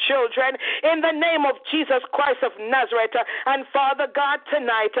 for your children in the name of Jesus Christ of Nazareth. And Father God,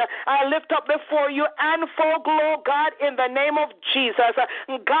 tonight I lift up before you and for glory, God, in the name of Jesus.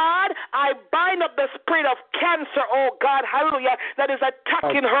 God, I bind up the spirit of cancer, oh God, hallelujah, that is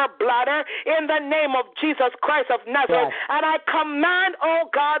attacking her bladder in the name of Jesus Christ of Nazareth. Yes. And I command,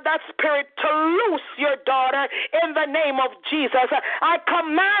 oh God, that spirit to loose your daughter in the name of Jesus. I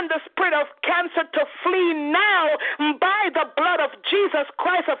command the spirit of cancer to flee now by the blood of Jesus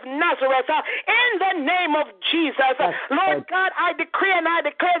Christ of Nazareth in the name of Jesus. Yes. Lord God, I decree and I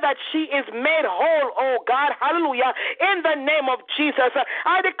declare that she is made whole, oh God, hallelujah, in the name of Jesus.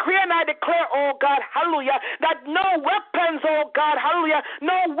 I decree and I declare, oh God, hallelujah, that no weapons, oh God, hallelujah,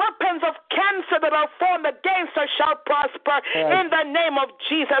 no weapons of cancer that are formed against her shall prosper in the name of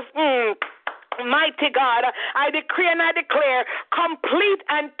Jesus. Mighty God, I decree and I declare complete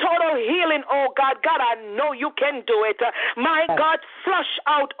and total healing, oh God. God, I know you can do it. My God, flush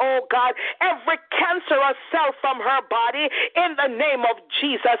out, oh God, every cancerous cell from her body in the name of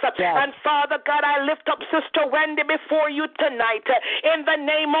Jesus. Yes. And Father God, I lift up Sister Wendy before you tonight in the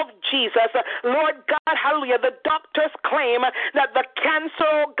name of Jesus. Lord God, hallelujah, the doctors claim that the cancer,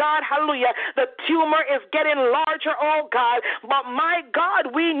 oh God, hallelujah, the tumor is getting larger, oh God. But my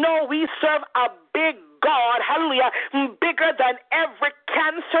God, we know we serve a big God, hallelujah, bigger than every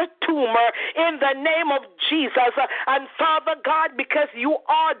cancer tumor in the name of Jesus. And Father God, because you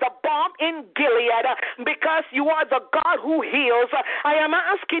are the balm in Gilead, because you are the God who heals, I am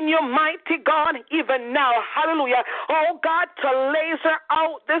asking you, mighty God, even now, hallelujah, oh God, to laser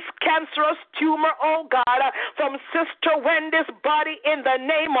out this cancerous tumor, oh God, from Sister Wendy's body in the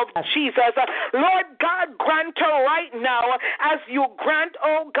name of Jesus. Lord God, grant her right now as you grant,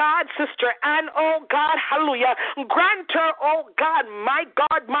 oh God, Sister Ann, oh God, hallelujah, grant her, oh God, my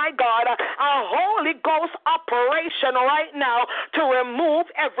God, a Holy Ghost operation right now to remove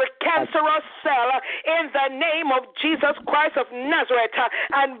every cancerous cell in the name of Jesus Christ of Nazareth.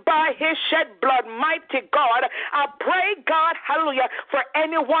 And by his shed blood, mighty God, I pray, God, hallelujah, for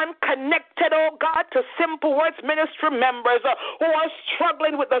anyone connected, oh God, to Simple Words Ministry members who are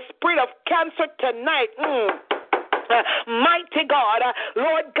struggling with the spirit of cancer tonight. Mighty God,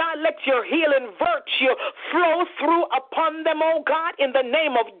 Lord God, let your healing virtue flow through upon them, oh God, in the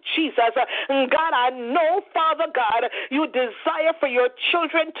name of Jesus. God, I know, Father God, you desire for your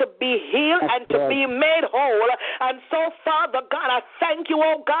children to be healed and to be made whole. And so, Father God, I thank you,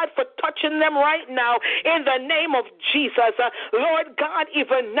 oh God, for touching them right now in the name of Jesus. Lord God,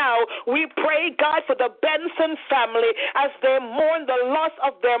 even now, we pray, God, for the Benson family as they mourn the loss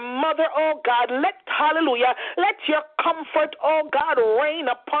of their mother, oh God. Hallelujah, let your comfort, oh God, rain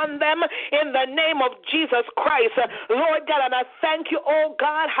upon them in the name of Jesus Christ. Lord God, and I thank you, oh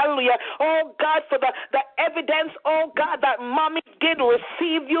God, hallelujah, oh God, for the evidence, oh God, that mommy did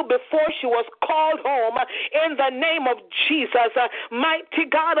receive you before she was called home in the name of Jesus. Mighty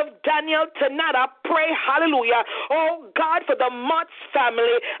God of Daniel, tonight I pray, hallelujah, oh God, for the Motts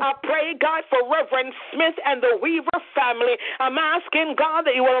family. I pray, God, for Reverend Smith and the Weaver family. I'm asking, God,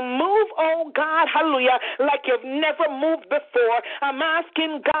 that you will move, oh God, hallelujah, like you've never moved before. I'm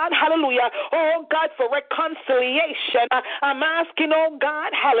asking, God, hallelujah, oh God, for reconciliation. I'm asking, oh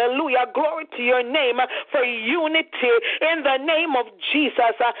God, hallelujah, glory to your name, for unity in the name of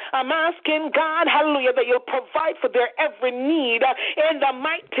Jesus. I'm asking, God, hallelujah, that you'll provide for their every need in the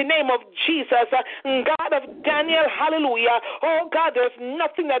mighty name of Jesus. God of Daniel, hallelujah, oh God, there's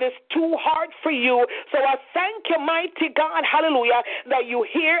nothing that is too hard for you. So I thank you, mighty God, hallelujah, that you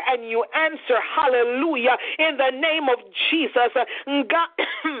hear and you answer, hallelujah, in the name of Jesus.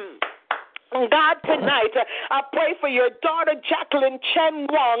 God, tonight, I pray for your daughter, Jacqueline Chen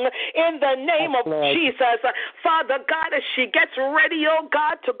Wong, in the name of Jesus. Father God, as she gets ready, oh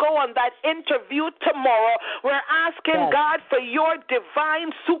God, to go on that interview tomorrow, we're asking, God, for your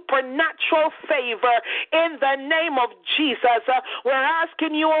divine supernatural favor in the name of Jesus. We're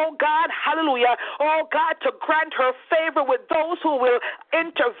asking you, oh God, hallelujah, oh God, to grant her favor with those who will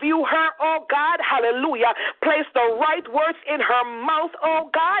interview her, oh God, hallelujah. Place the right words in her mouth,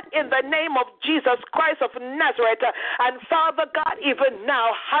 oh God, in the name of Jesus Christ of Nazareth. And Father God, even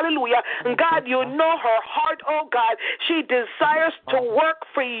now, hallelujah, God, you know her heart, oh God. She desires to work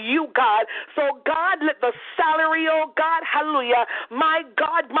for you, God. So God, let the salary, oh God, hallelujah, my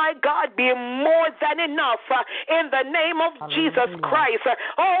God, be more than enough in the name of Jesus Christ.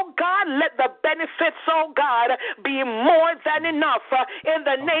 Oh God, let the benefits, oh God, be more than enough in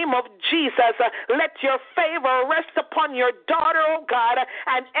the name of Jesus. Let your favor rest upon your daughter, oh God,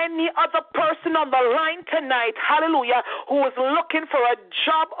 and any other person on the line tonight, hallelujah, who is looking for a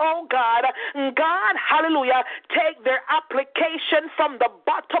job, oh God. God, hallelujah, take their application from the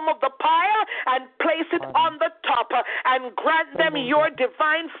bottom of the pile and place it on the top and grant them your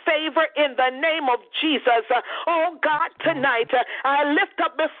divine favor in the name of Jesus. Oh God, tonight I lift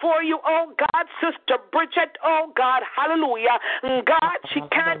up before you, oh God, Sister Bridget, oh God, hallelujah. God, she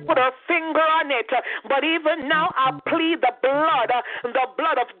can't put her finger on it, but even now I plead the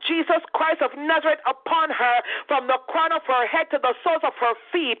blood of Jesus Christ of Nazareth upon her, from the crown of her head to the soles of her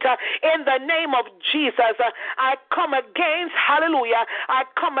feet, in the name of Jesus. I come against, hallelujah, I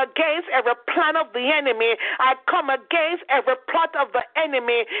come against every plan of the enemy. I come against every plot of the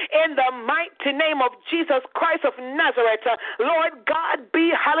enemy in the mighty name of Jesus Christ of Nazareth. Lord God,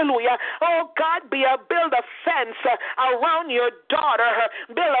 be, hallelujah, oh God, build a fence around your daughter,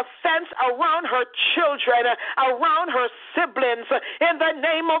 build a fence around her children, around her siblings, in the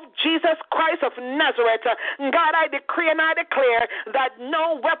name of Jesus Christ of Nazareth. God, I decree and I declare that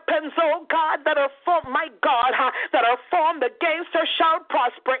no weapons, oh God, that are formed, my God, that are formed against her shall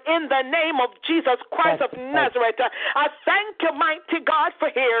prosper in the name of Jesus Christ of Nazareth. I thank you, mighty God, for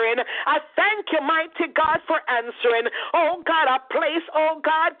hearing. I thank you, mighty God, for answering. Oh God, I place, oh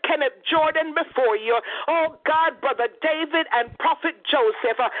God, Kenneth Jordan before you. Oh God, Brother David and Prophet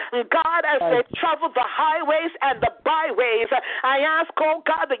Joseph. God, as they travel the highways and the byways, I ask, oh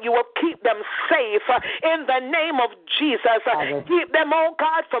God, that you will keep them safe in the name of Jesus. Keep them, oh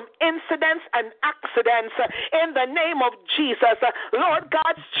God, from incidents and accidents in the name of Jesus. Lord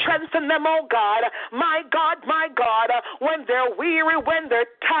God, strengthen them, oh God. My God, when they're weary, when they're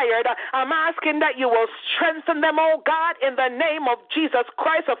tired, I'm asking that you will strengthen them, oh God, in the name of Jesus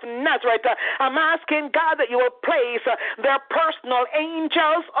Christ of Nazareth. I'm asking, God, that you will place their personal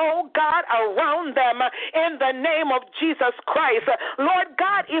angels, oh God, around them in the name of Jesus Christ. Lord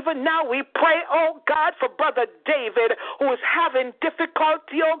God, God, even now we pray, oh God, for Brother David, who is having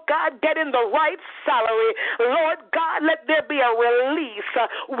difficulty, oh God, getting the right salary. Lord God, let there be a release.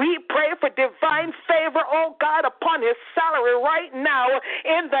 We pray for divine favor, oh God, upon his salary right now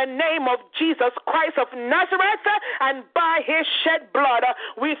in the name of Jesus Christ of Nazareth, and by his shed blood.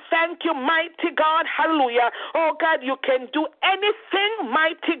 We thank you, mighty God. Hallelujah. Oh God, you can do anything,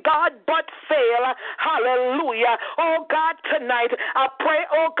 mighty God, but fail. Hallelujah. Oh God, tonight I pray,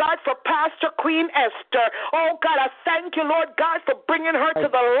 oh God, for Pastor Queen Esther. Oh God, I thank you, Lord God, for bringing her to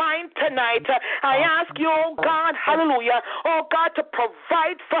the line tonight. I ask you, oh God, hallelujah, oh God, to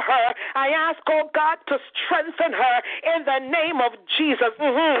provide for her. I ask, oh God, to strengthen her in the name of Jesus.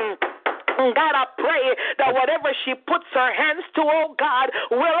 God, I pray that whatever she puts her hands to, oh God,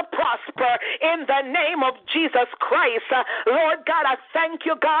 will prosper in the name of Jesus Christ. Lord God, I thank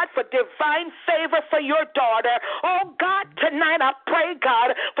you, God, for divine favor for your daughter. Oh God, tonight I pray,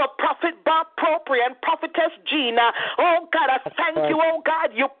 God, for Prophet Bob Propri and Prophetess Gina. Oh God, I thank you, oh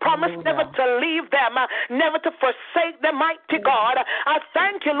God, you promised never to leave them, never to forsake them, mighty God. I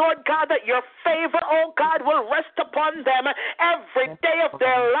thank you, Lord God, that your favor, oh God, will rest upon them every day of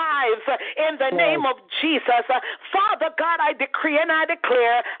their lives. In the name of Jesus. Father God, I decree and I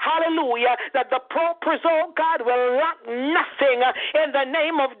declare, hallelujah, that the Propres, oh God, will lack nothing in the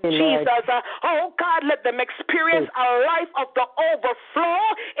name of Jesus. Oh God, let them experience a life of the overflow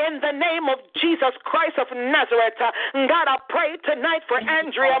in the name of Jesus Christ of Nazareth. God, I pray tonight for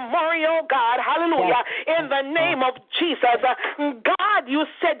Andrea Murray, oh God, hallelujah, in the name of Jesus. God, you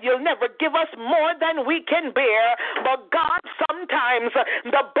said you'll never give us more than we can bear, but God, sometimes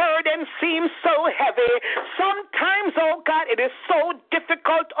the burden seems so heavy. Sometimes, oh God, it is so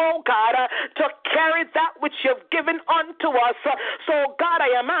difficult, oh God, to carry that which you've given unto us. So, God, I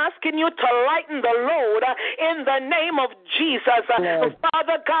am asking you to lighten the load in the name of Jesus.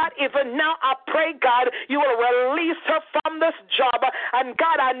 Father God, even now I pray, God, you will release her from this job. And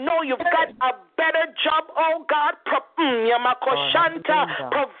God, I know you've got a better job, oh God, provided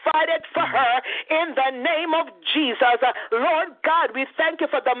for her in the name of Jesus. Lord God, we thank you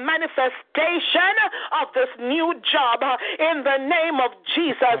for the manifestation of this new job in the name of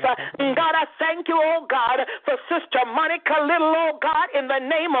Jesus. God, I thank you, oh God, for Sister Monica Little, oh God, in the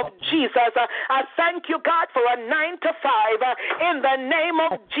name of Jesus. I thank you, God, for a 9 to 5 in the name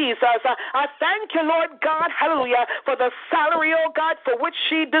of Jesus. I thank you, Lord God, hallelujah, for the salary, oh God, for which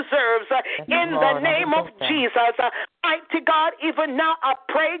she deserves in the name of Jesus. Mighty God, even now I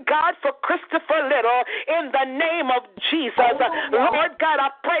pray, God, for Christopher Little in the name of Jesus. Lord God,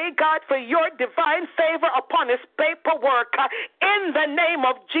 I pray, God, for your divine favor upon his paperwork in the name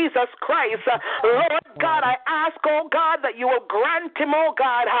of Jesus Christ. Lord God, I ask, oh God, that you will grant him, oh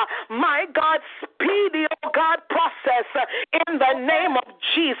God, my God, speedy, oh God, process in the name of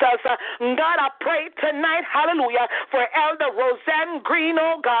Jesus. God, I pray tonight, hallelujah, for Elder Roseanne Green,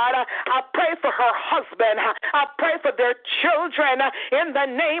 oh God. I pray for her husband. I pray for their children in the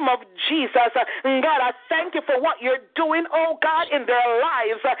name of Jesus. God, I thank you for what you're doing, oh God, in their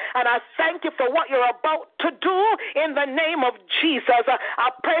lives. And I thank you for what you're about to do in the name of Jesus. I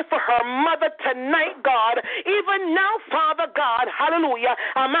pray for her mother tonight, God. Even now, Father God, hallelujah,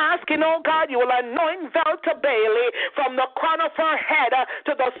 I'm asking, oh God, you will anoint Velta Bailey from the crown of her head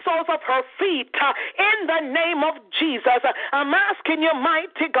to the soles of her feet in the name of Jesus. I'm asking you,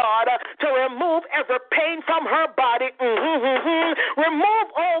 mighty God, to remove every pain from her body. Remove,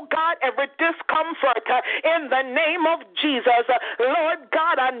 oh God, every discomfort in the name of Jesus. Lord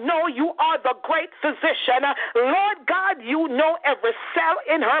God, I know you are the great physician. Lord God, you know every cell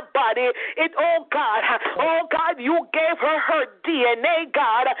in her body. Oh God, you gave her DNA,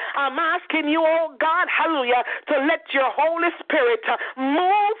 God. I'm asking you, oh God, hallelujah, to let your Holy Spirit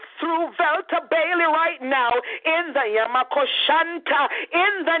move through Velta Bailey right now in the Yamakoshanta,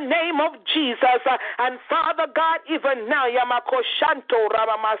 in the name of Jesus. And Father God, even now, Yamakoshanto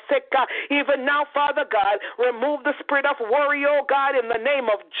Ramamaseka, even now, Father God, remove the spirit of worry, oh God, in the name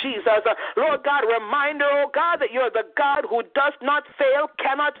of Jesus. Lord God, reminder, oh God, that you're the God who does not fail,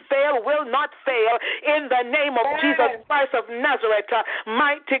 cannot fail, will not fail, in the name of Jesus Christ of Nazareth,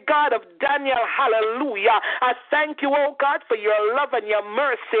 mighty God of Daniel, hallelujah. I thank you, oh God, for your love and your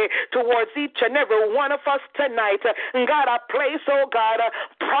mercy. towards each and every one of us tonight. God, I place, oh God,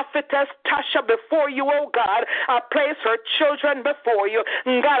 Prophetess Tasha before you, oh God. I place her children before you.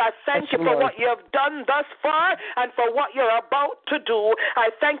 God, I thank you for what you have done thus far and for what you're about to do. I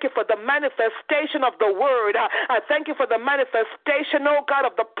thank you for the manifestation of the word. I thank you for the manifestation, oh God,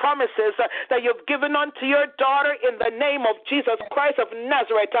 of the promises that you've given unto your daughter in the name of Jesus Christ of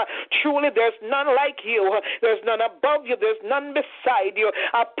Nazareth. Truly, there's none like you. There's none above you. There's none beside you.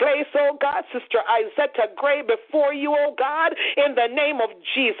 I place, oh God, Sister Isetta Gray before you, oh God, in the name of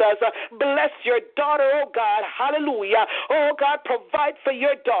Jesus. Bless your daughter, oh God. Hallelujah. Oh God, provide for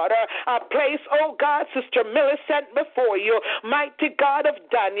your daughter. I place, oh God, Sister Millicent before you. Mighty God of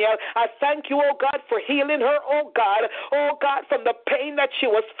Daniel, I thank you, oh God, for healing her, oh God. Oh God, from the pain that she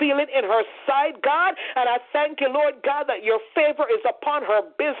was feeling in her side, God. And I thank you, Lord God, that your favor is upon her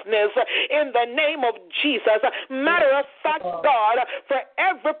business in the name of Jesus. Matter of fact, God, for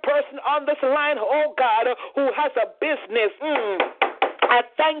every person on this line, oh God, who has a business, I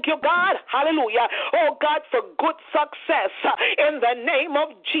thank you, God, hallelujah, oh God, for good success in the name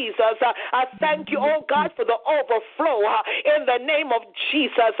of Jesus. I thank you, oh God, for the overflow in the name of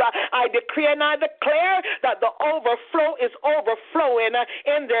Jesus. I decree and I declare that the overflow is overflowing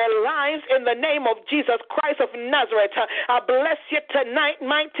in their lives in the name of Jesus Christ of Nazareth. I bless you tonight,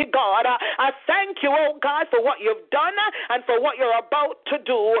 mighty God. I thank you, oh God, for what you've done and for what you're about to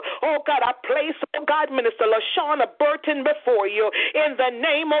do. Oh God, I place, oh God, Minister LaShawna Burton before you in the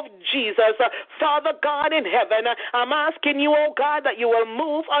name of Jesus. Father God in heaven, I'm asking you, oh God, that you will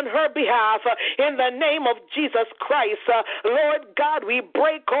move on her behalf in the name of Jesus Christ. Lord God, we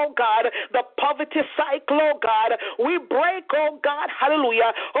break, oh God, the poverty cycle, oh God. We break, oh God,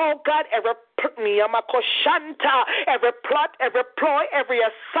 hallelujah, oh God, every plot, every ploy, every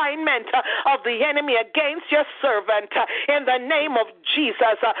assignment of the enemy against your servant in the name of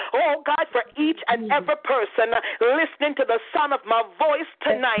Jesus. Oh God, for each and every person listening to the sound of my voice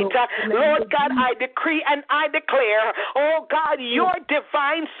tonight, Lord God, I decree and I declare, oh God, your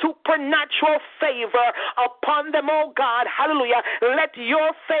divine supernatural favor upon them, oh God, hallelujah. Let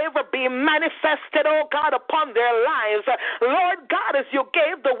your favor be manifested, oh God, upon their lives. Lord God, as you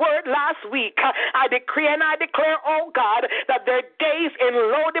gave the word last week, I decree and I declare, oh God, that their days in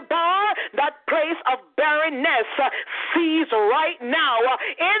Lodebar, that place of barrenness, cease right now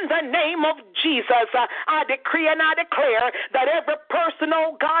in the name of Jesus. I decree and I declare that every person,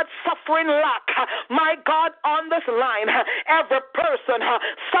 oh God, suffering lack, my God, on this line, every person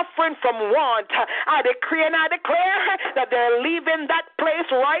suffering from want, I decree and I declare that they're leaving that place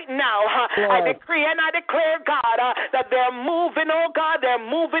right now. I decree and I declare, God, that they're moving, oh God, they're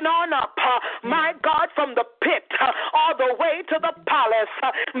moving on up, my God, from the pit all the way to the palace,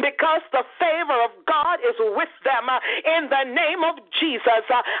 because the favor of God is with them in the name of Jesus.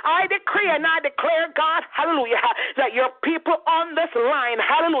 I decree and I declare, God, hallelujah, that your people on this line,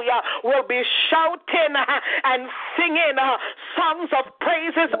 hallelujah, will be shouting and singing songs of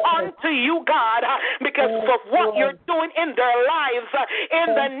praises unto you, God, because of what you're doing in their lives in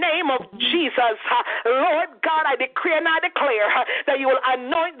the name of Jesus. Lord God, I decree and I declare that you will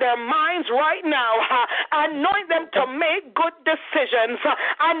anoint their minds right now. Anoint them to make good decisions.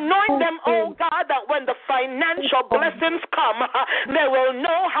 Anoint them, oh God, that when the financial blessings come, they will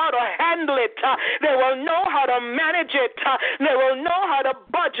know how to handle it. They will know how to manage it. They will know how to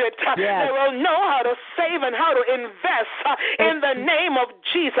budget. They will know how to save and how to invest in the name of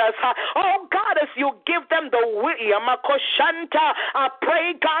Jesus. Oh God, as you give them the wisdom, I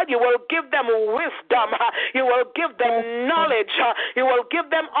pray, God, you will give them wisdom. You will give them knowledge. You will give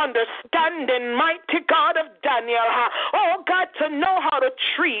them understanding, mighty God of Daniel. Oh God, to know how to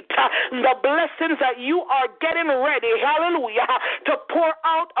treat the blessings that you are getting ready, hallelujah, to pour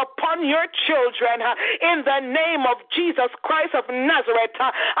out upon your children in the name of Jesus Christ of Nazareth.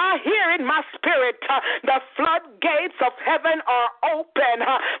 I hear in my spirit the floodgates of heaven are open.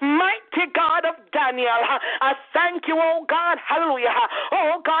 Mighty God of Daniel, I thank you, oh God, hallelujah,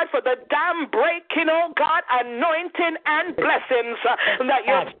 oh God, for the dam breaking, oh God, anointing and blessings that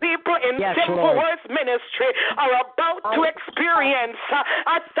your people in Simple Words Ministry are about to experience.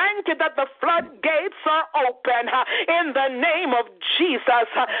 I thank you that the floodgates are open in the name of Jesus.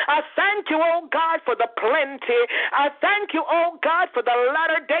 I thank you, oh God, for the plenty. I thank you, oh God, for the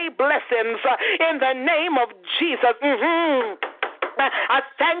latter day blessings in the name of Jesus. I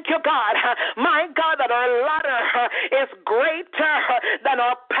thank you, God, my God, that our latter is greater than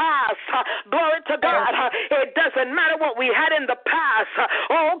our past. Glory to God. It doesn't matter what we had in the past.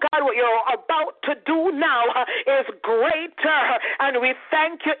 Oh, God, what you're about to do now is greater and and we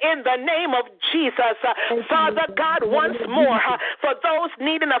thank you in the name of Jesus. Father God, once more, for those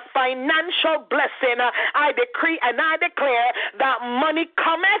needing a financial blessing, I decree and I declare that money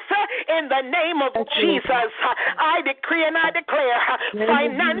cometh in the name of Jesus. I decree and I declare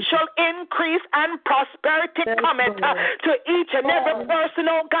financial increase and prosperity cometh to each and every person,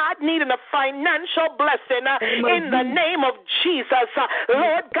 oh God, needing a financial blessing in the name of Jesus.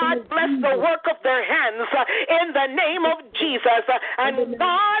 Lord God, bless the work of their hands in the name of Jesus. And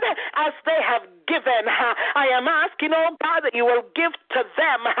God, as they have given, I am asking, oh God, that you will give to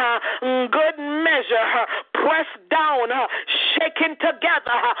them good measure, pressed down, shaken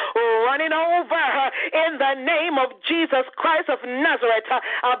together, running over in the name of Jesus Christ of Nazareth.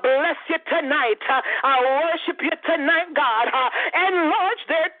 I bless you tonight. I worship you tonight, God. Enlarge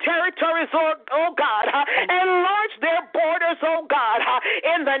their territories, oh God. Enlarge their borders, oh God.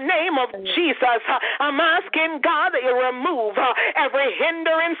 In the name of Jesus, I'm asking, God, that you remove every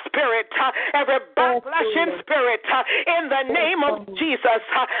hindering spirit, every backlashing spirit. In the name of Jesus,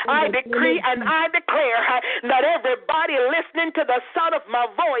 I decree and I declare that everybody listening to the sound of my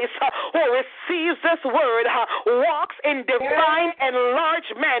voice who receives this word walks in divine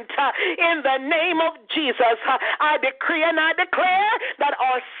enlargement. In the name of Jesus, I decree and I declare that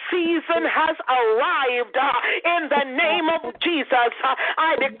our season has arrived. In the name of Jesus,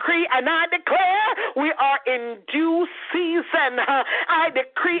 I decree and I declare we are in due season. I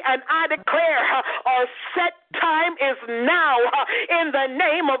decree and I declare our set time is now. In the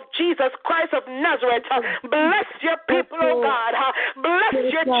name of Jesus Christ of Nazareth, bless your people, oh God. Bless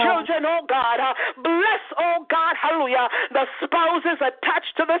your children, oh God. Bless, oh God, hallelujah, the spouses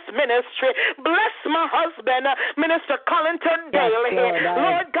attached to this ministry. Bless my husband, Minister Collington Daly.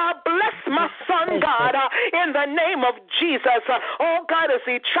 Lord God, bless my son, God, in the name of Jesus. Oh God, as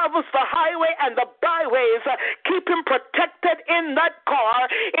he travels the highway and the byways, keep him protected in that car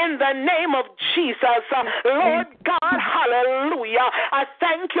in the name of Jesus. Lord God, hallelujah. I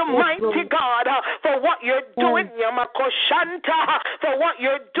thank you, mighty God, for what you're doing, Yamakoshanta, for what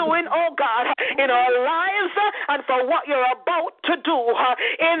you're doing, oh God, in our lives and for what you're about to do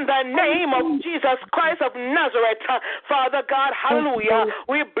in the name of Jesus Christ of Nazareth. Father God, hallelujah.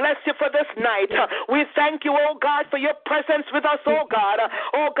 We bless you for this night. We thank you, oh God, for your presence with us, oh God.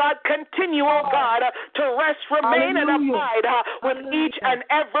 Oh God, continue, oh God, to rest, remain, and abide with each and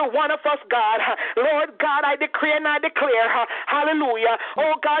every one of us, God. Lord God, I decree and I declare, hallelujah,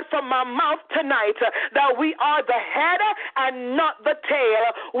 oh God, from my mouth tonight, that we are the head and not the tail.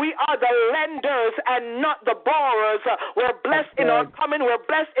 We are the lenders and not the borrowers. We're blessed in our coming, we're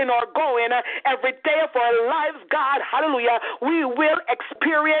blessed in our going. Every day of our lives, God, hallelujah, we will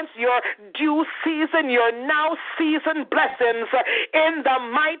experience your due season, your now season blessings in the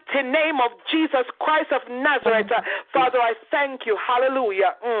mighty name of Jesus Christ of Nazareth. Father, I thank you,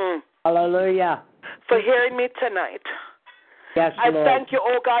 hallelujah. Hallelujah. For hearing me tonight. Yes, I Lord. thank you,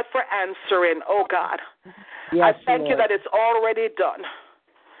 oh God, for answering, oh God. Yes, I thank Lord. you that it's already done.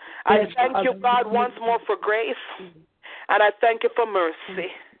 I thank you, God, once more for grace, and I thank you for mercy.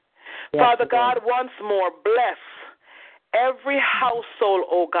 Yes, Father Lord. God, once more, bless every household,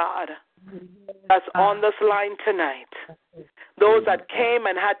 oh God, that's on this line tonight. Those that came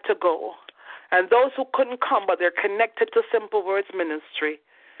and had to go, and those who couldn't come, but they're connected to Simple Words Ministry.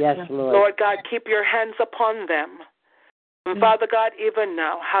 Yes, Lord. Lord God, keep your hands upon them. And Father God, even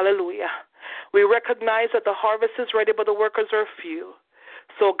now, hallelujah, we recognize that the harvest is ready, but the workers are few.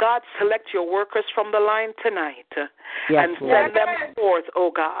 So, God, select your workers from the line tonight and send them forth,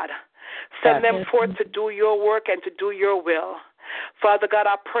 oh God. Send them forth to do your work and to do your will. Father God,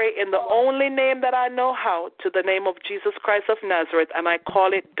 I pray in the only name that I know how, to the name of Jesus Christ of Nazareth, and I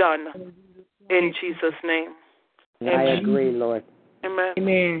call it done in Jesus' name. I agree, Lord. Amen.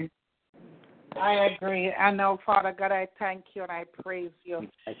 Amen. I agree. I know, Father God, I thank you and I praise you.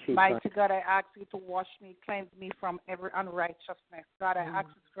 Mighty God, I ask you to wash me, cleanse me from every unrighteousness. God, I ask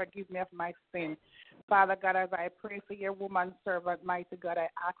you to forgive me of my sin. Father God, as I pray for your woman servant, mighty God, I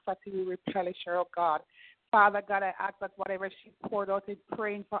ask that you will replenish her, oh God. Father God, I ask that whatever she poured out in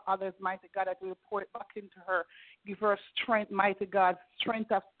praying for others, mighty God, that you will pour it back into her. Give her strength, mighty God,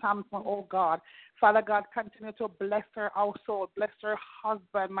 strength of Samson, oh God. Father God, continue to bless her household, bless her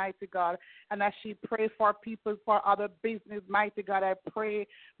husband, mighty God. And as she prays for people, for other business, mighty God, I pray,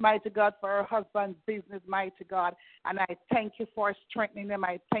 mighty God, for her husband's business, mighty God. And I thank you for strengthening them.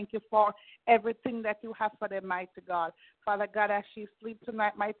 I thank you for everything that you have for them, mighty God. Father God, as she sleeps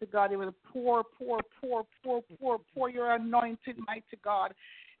tonight, mighty God, it will pour your anointing, mighty God.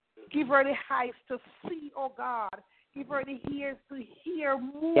 Give her the eyes to see, oh God, Give her the ears to hear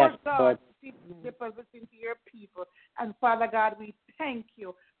more, Yes, God, Lord. deposit into your people. And Father God, we thank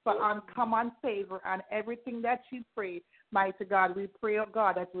you for uncommon favor and everything that she prayed. Mighty God, we pray, oh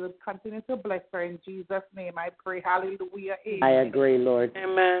God, that you will continue to bless her. In Jesus' name I pray. Hallelujah. Amen. I agree, Lord.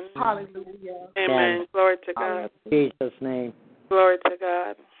 Amen. Hallelujah. Amen. Glory to God. In Jesus' name. Glory to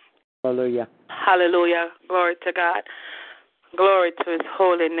God. Hallelujah. Hallelujah. Glory to God. Glory to his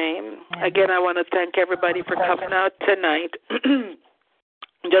holy name. Again, I want to thank everybody for coming out tonight.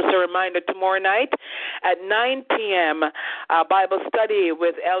 Just a reminder, tomorrow night at 9 p.m., Bible study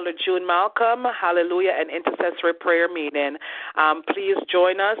with Elder June Malcolm, hallelujah, an intercessory prayer meeting. Please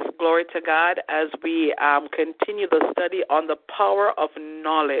join us, glory to God, as we continue the study on the power of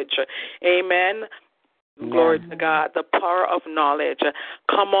knowledge. Amen. Glory to God, the power of knowledge.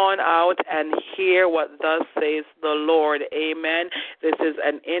 Come on out and hear what thus says the Lord. Amen. This is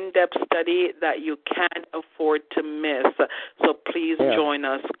an in-depth study that you can't afford to miss. So please join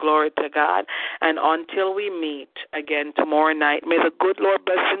us. Glory to God. And until we meet again tomorrow night, may the good Lord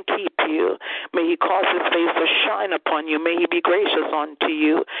bless and keep you. May he cause his face to shine upon you. May he be gracious unto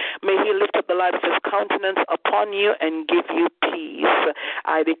you. May he lift up the light of his countenance upon you and give you peace.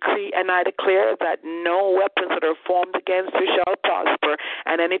 I decree and I declare that no weapons that are formed against you shall prosper,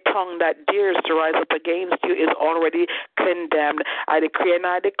 and any tongue that dares to rise up against you is already condemned. I decree and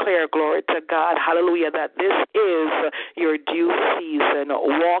I declare, glory to God, hallelujah, that this is your due season.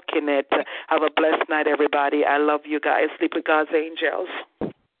 Walk in it. Have a blessed night, everybody. I love you guys. Sleep with God's angels.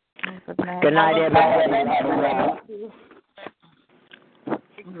 Good night, everybody.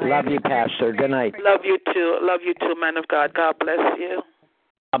 Love you, Pastor. Good night. Love you too. Love you too, man of God. God bless you.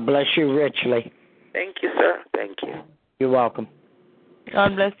 God bless you richly. Thank you, sir. Thank you. You're welcome.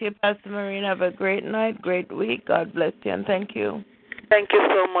 God bless you, Pastor Maureen. Have a great night, great week. God bless you, and thank you. Thank you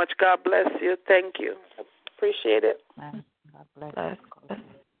so much. God bless you. Thank you. Appreciate it. God bless.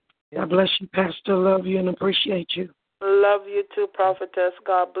 God bless you, Pastor. Love you and appreciate you. Love you too, prophetess.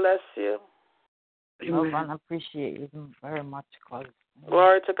 God bless you. Love and appreciate you very much, cause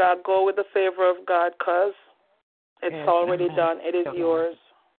glory to God. Go with the favor of God, cause it's already done. It is yours.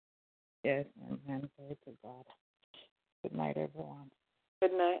 Yes, amen. Glory to God. Good night, everyone.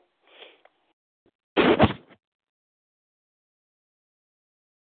 Good night.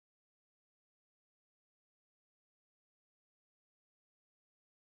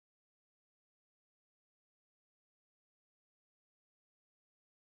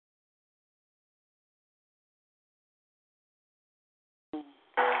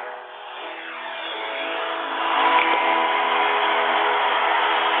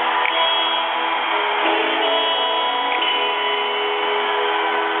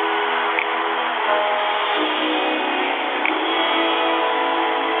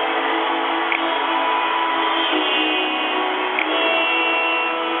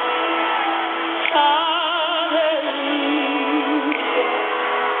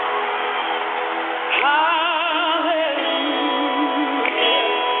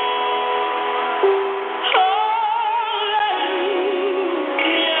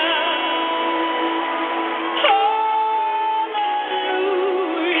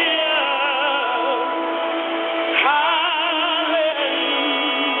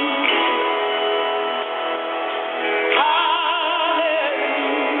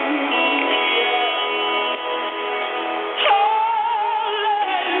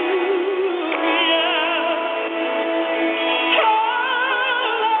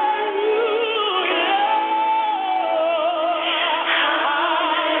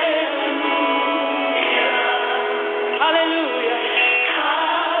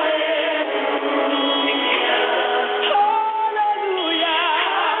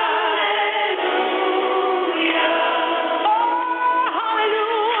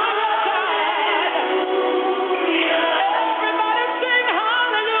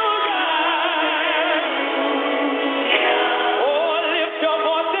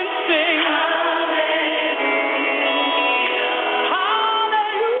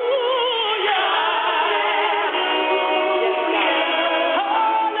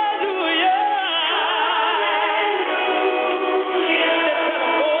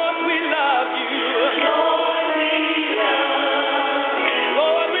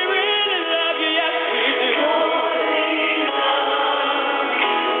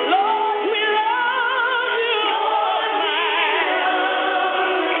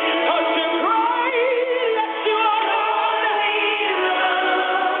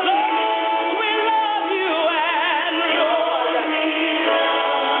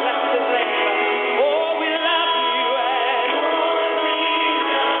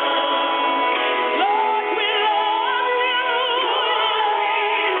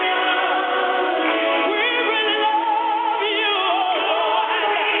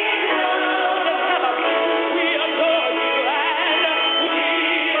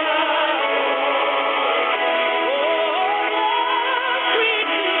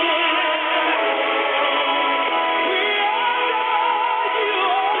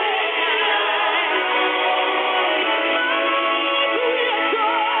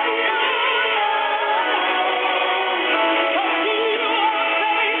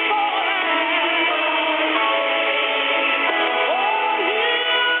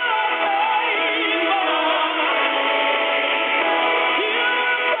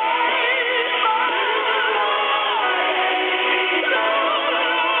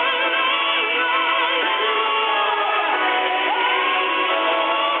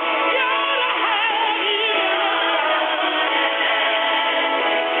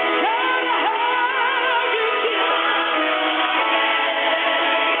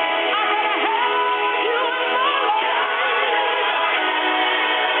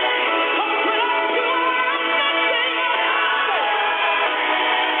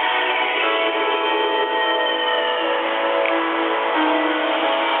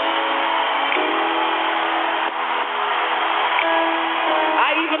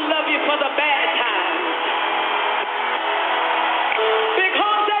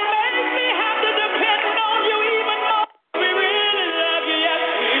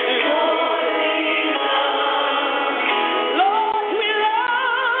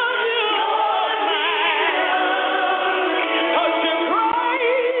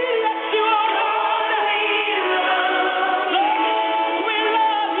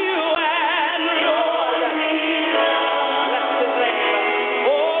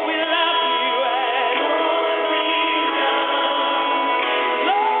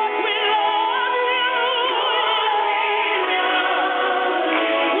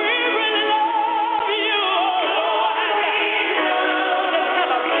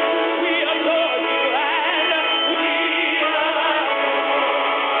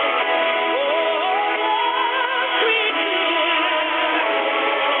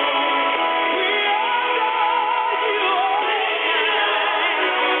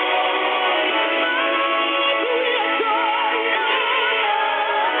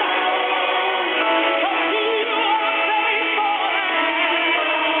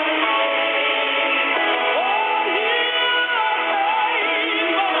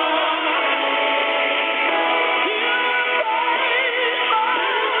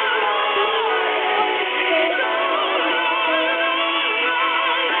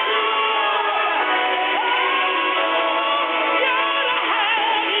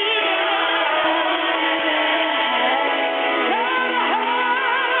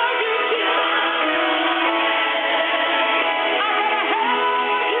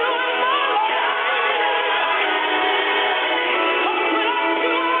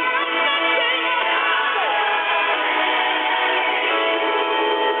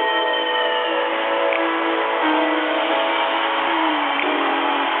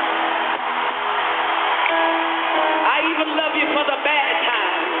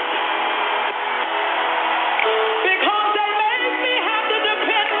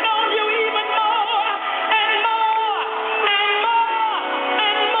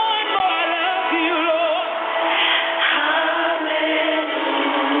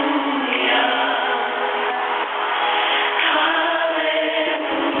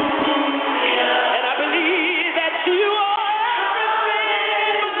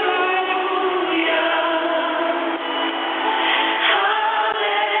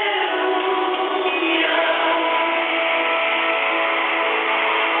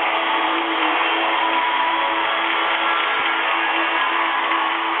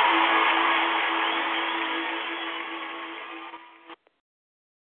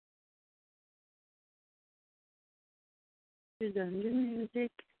 is on the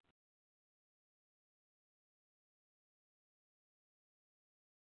music.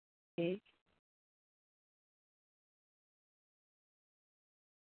 Okay.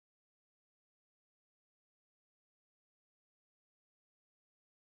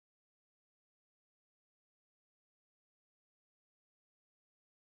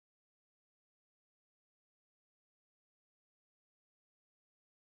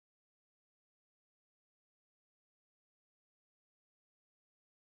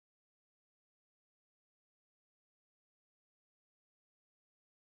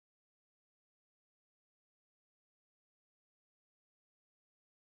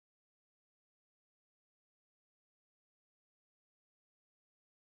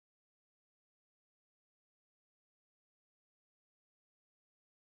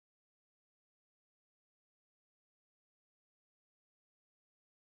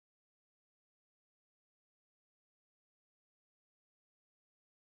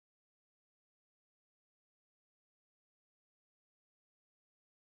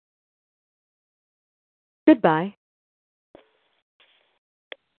 Goodbye.